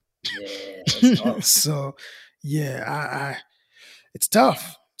of it. Yeah. It's tough. So yeah, I it's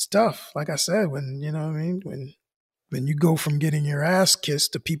tough. It's tough. Like I said, when you know what I mean, when you go from getting your ass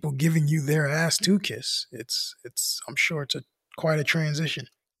kissed to people giving you their ass to kiss, it's I'm sure it's quite a transition.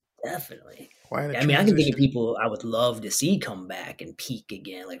 Definitely. Quite a I mean, I can think of transition. people I would love to see come back and peak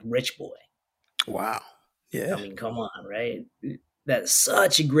again, like Rich Boy. Wow. Yeah. I mean, come on, right? That's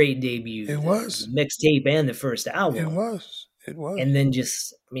such a great debut, It the was. mixtape and the first It album. was. It was. And then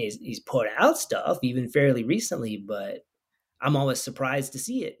just, I mean, he's put out stuff even fairly recently, but I'm always surprised to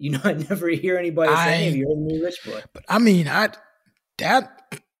see it. I never hear anybody say, "Hey, have you heard of the new Rich Boy?" But I mean, that's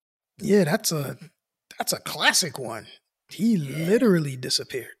a classic one. He literally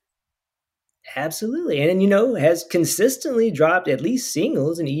disappeared. Absolutely. And, has consistently dropped at least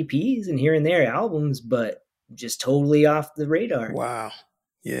singles and EPs and here and there albums, but just totally off the radar. Wow.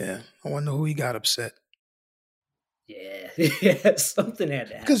 Yeah. I wonder who he got upset. Yeah. Yeah. Something had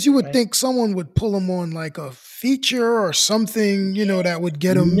to happen. Because you would think someone would pull him on like a feature or something, that would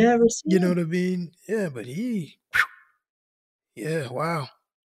get him, Never seen him. to be. Yeah, but yeah, wow.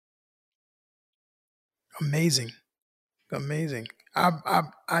 Amazing.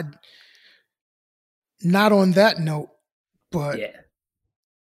 I not on that note, but Yeah.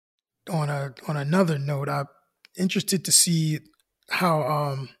 on another note, I'm interested to see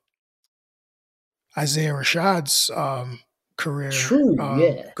how Isaiah Rashad's career True.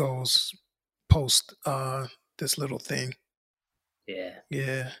 Yeah. goes post this little thing. Yeah.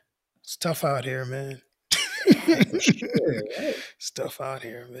 Yeah. It's tough out here, man. Yeah, for sure. Right. It's tough out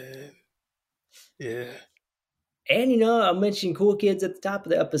here, man. Yeah. And I mentioned Cool Kids at the top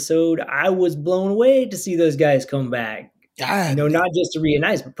of the episode. I was blown away to see those guys come back. Not just to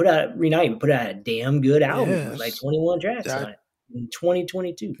reunite, but put out a damn good album with like 21 tracks on it in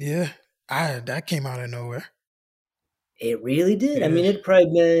 2022. Yeah. That came out of nowhere. It really did. Yeah. I mean, it'd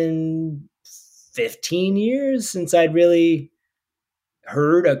probably been 15 years since I'd really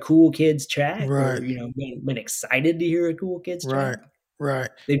heard a Cool Kids track, Right. or been excited to hear a Cool Kids track. Right.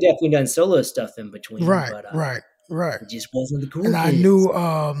 They've definitely done solo stuff in between. Right. But, Right. It just wasn't the Cool and Kids. I knew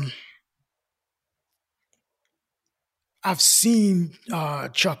I've seen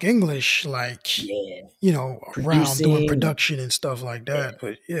Chuck English around doing production and stuff like that.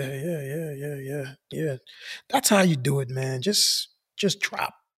 But yeah. That's how you do it, man. Just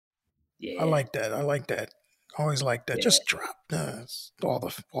drop. Yeah. I like that. I always like that. Yeah. Just drop. All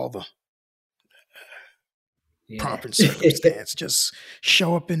the pomp and circumstance. Just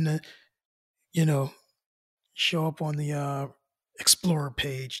show up in the, show up on the Explorer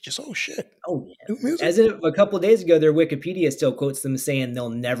page. Just, oh shit. Oh yeah. New music. As of a couple of days ago, their Wikipedia still quotes them saying they'll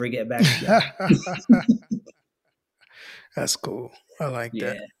never get back together. That's cool. I like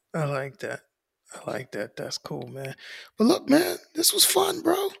that. I like that. That's cool, man. But look, man, this was fun,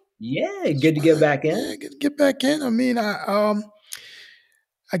 bro. Yeah, good to get back in. Yeah, good to get back in. I mean, I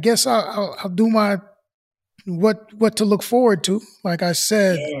guess I'll do my what to look forward to. Like I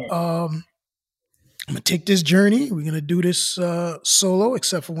said, I'm gonna take this journey. We're gonna do this solo,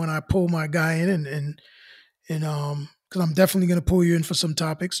 except for when I pull my guy in and because I'm definitely gonna pull you in for some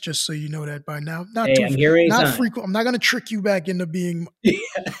topics, just so you know that by now. I'm here anytime. Not frequent. I'm not gonna trick you back into being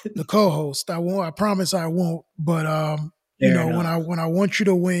the co-host. I won't. I promise I won't. But when I want you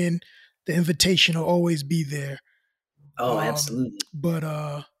to win, the invitation will always be there. Oh, absolutely. But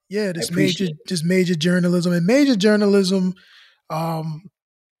this major journalism, and major journalism,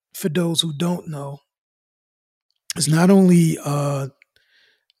 for those who don't know, is not only the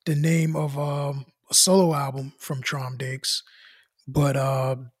name of a solo album from Traum Diggs, but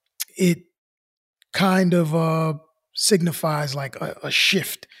it kind of signifies like a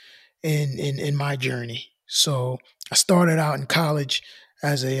shift in my journey. So I started out in college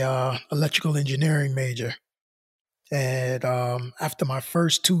as a electrical engineering major, and after my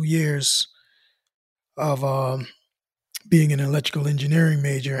first 2 years of being an electrical engineering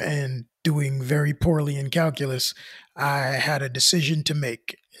major and doing very poorly in calculus, I had a decision to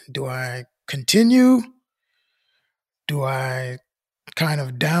make. Do I continue? Do I kind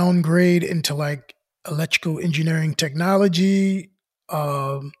of downgrade into like electrical engineering technology?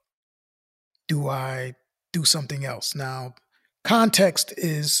 Um, do I do something else? Now, context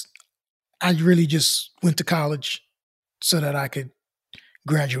is I really just went to college so that I could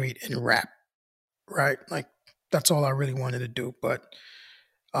graduate and rap, right? Like that's all I really wanted to do. But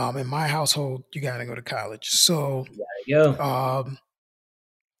in my household, you got to go to college. So, There you go. um,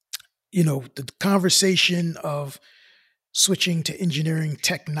 the conversation of switching to engineering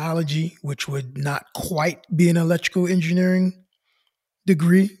technology, which would not quite be an electrical engineering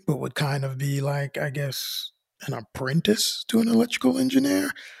degree, but would kind of be like, I guess, an apprentice to an electrical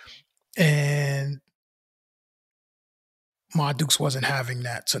engineer. And Ma Dukes wasn't having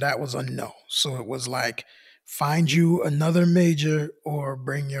that. So that was a no. So it was like, find you another major or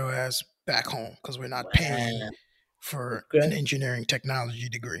bring your ass back home because we're not paying Wow. for an Okay. engineering technology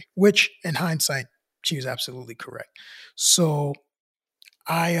degree, which in hindsight, she was absolutely correct. So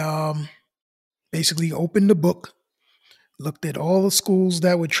I basically opened the book, looked at all the schools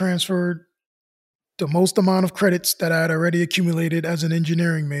that would transfer the most amount of credits that I had already accumulated as an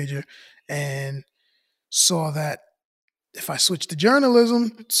engineering major, and saw that if I switched to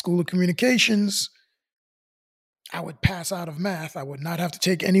journalism, School of Communications, I would pass out of math. I would not have to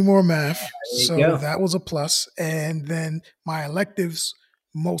take any more math. There you So go. that was a plus. And then my electives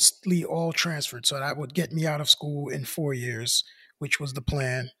mostly all transferred. So that would get me out of school in 4 years, which was the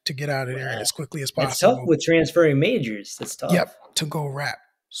plan to get out of there Wow. as quickly as That's tough possible. with transferring majors. That's Yep, tough. to go rap.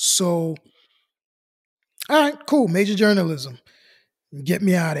 So, all right, cool. Major journalism. Get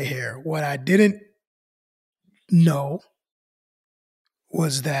me out of here. What I didn't know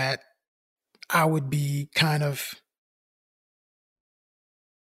was that I would be kind of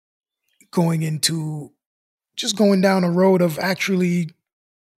going down a road of actually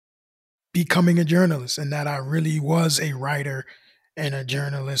becoming a journalist, and that I really was a writer and a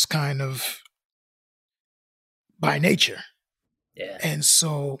journalist kind of by nature. Yeah. And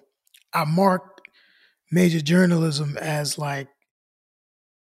so I marked major journalism as like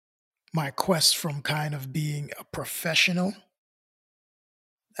my quest from kind of being a professional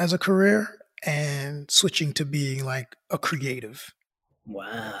as a career and switching to being like a creative.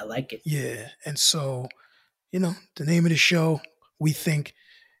 Wow. I like it. Yeah. And so, the name of the show we think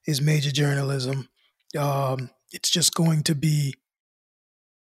is Major Journalism. It's just going to be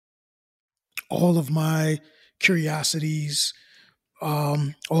all of my curiosities, all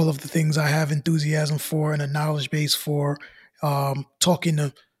of the things I have enthusiasm for and a knowledge base for, talking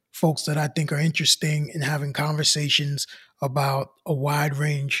to folks that I think are interesting and having conversations about a wide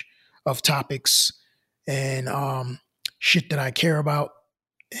range of topics and shit that I care about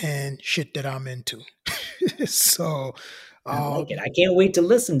and shit that I'm into. So, I uh, like it. I can't wait to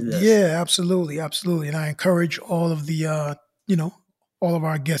listen to this. yeah, absolutely, absolutely. And I encourage all of the, all of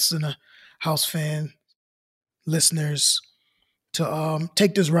our guests and the house fan listeners to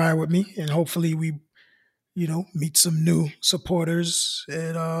take this ride with me, and hopefully we, meet some new supporters,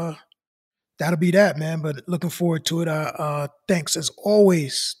 and that'll be that, man. But looking forward to it. Thanks as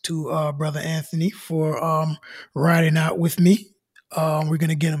always to brother Anthony for riding out with me. We're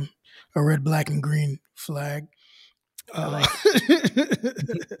gonna get him a red, black, and green flag. I like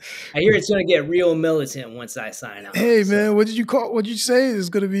it. I hear it's going to get real militant once I sign off. Hey So man, what did you say? It's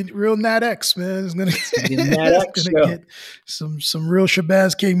gonna be real Nat X, man. It's gonna, be the Mad X it's gonna show. get some real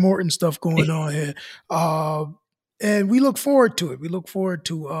Shabazz King Morton stuff going on here. And we look forward to it. We look forward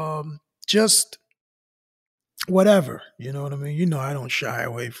to just whatever. You know what I mean? I don't shy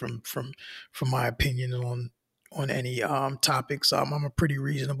away from my opinion on any topics. I'm a pretty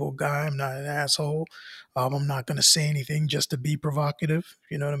reasonable guy. I'm not an asshole. I'm not gonna say anything just to be provocative.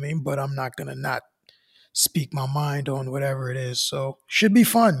 You know what I mean? But I'm not gonna not speak my mind on whatever it is. So should be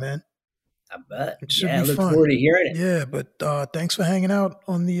fun, man. I bet. It should Yeah, I be look fun. forward to hearing it. Yeah, but thanks for hanging out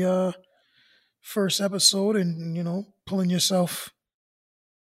on the first episode and pulling yourself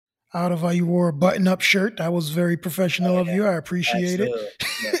out of you wore a button-up shirt. That was very professional of you. I appreciate it.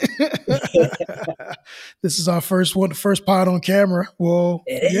 Absolutely. Yeah. This is our first pod on camera. Well,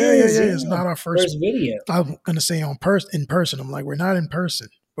 It yeah. is. It's not our first video. I'm gonna say in person. I'm like, we're not in person,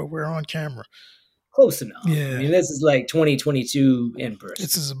 but we're on camera. Close enough. Yeah. I mean, this is like 2022 in person.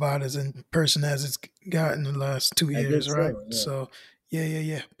 This is about as in person as it's gotten in the last 2 years, right? So, yeah. So,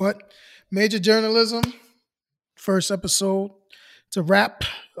 Yeah. But Major Journalism, first episode. To wrap,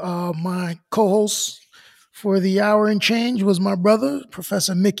 my co-host for the hour and change was my brother,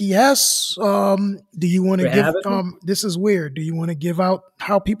 Professor Mickey Hess. Do you want to For give? having me. This is weird. Do you want to give out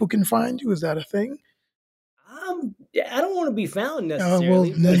how people can find you? Is that a thing? I don't want to be found Well,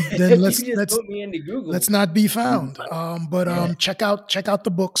 necessarily, but then if you just put me into Google, let's not be you found. can find me. Yeah. Check out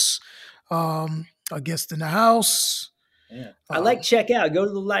the books. A Guest in the House. Yeah. I like check out. Go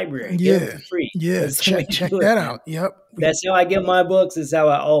to the library. Yeah, Get them for free. yeah. That's the way to Check do it, that man. out. Yep. That's how I get my books. That's how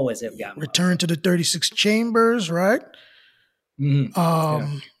I always have gotten my Return to the 36 Chambers, right?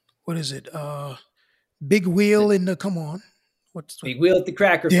 Mm-hmm. What is it? Big Wheel in the come on. What's Big Wheel at the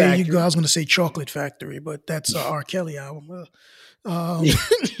Cracker there Factory. you go. I was going to say Chocolate Factory, but that's a R. Kelly album. And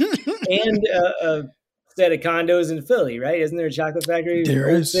a set of condos in Philly, right? Isn't there a chocolate factory? There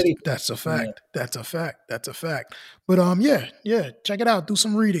Old is. City? That's a fact. Yeah. That's a fact. That's a fact. But yeah. Check it out. Do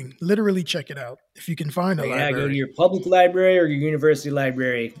some reading. Literally check it out if you can find a library. Go to your public library or your university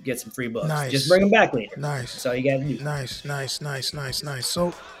library. Get some free books. Nice. Just bring them back later. Nice. That's all you got to do. Nice.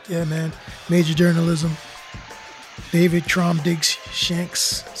 So yeah, man. Major Journalism. David Diggs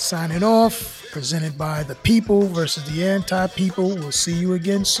Shanks signing off. Presented by the people versus the anti-people. We'll see you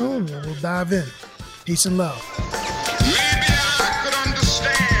again soon. We'll dive in. Peace and love.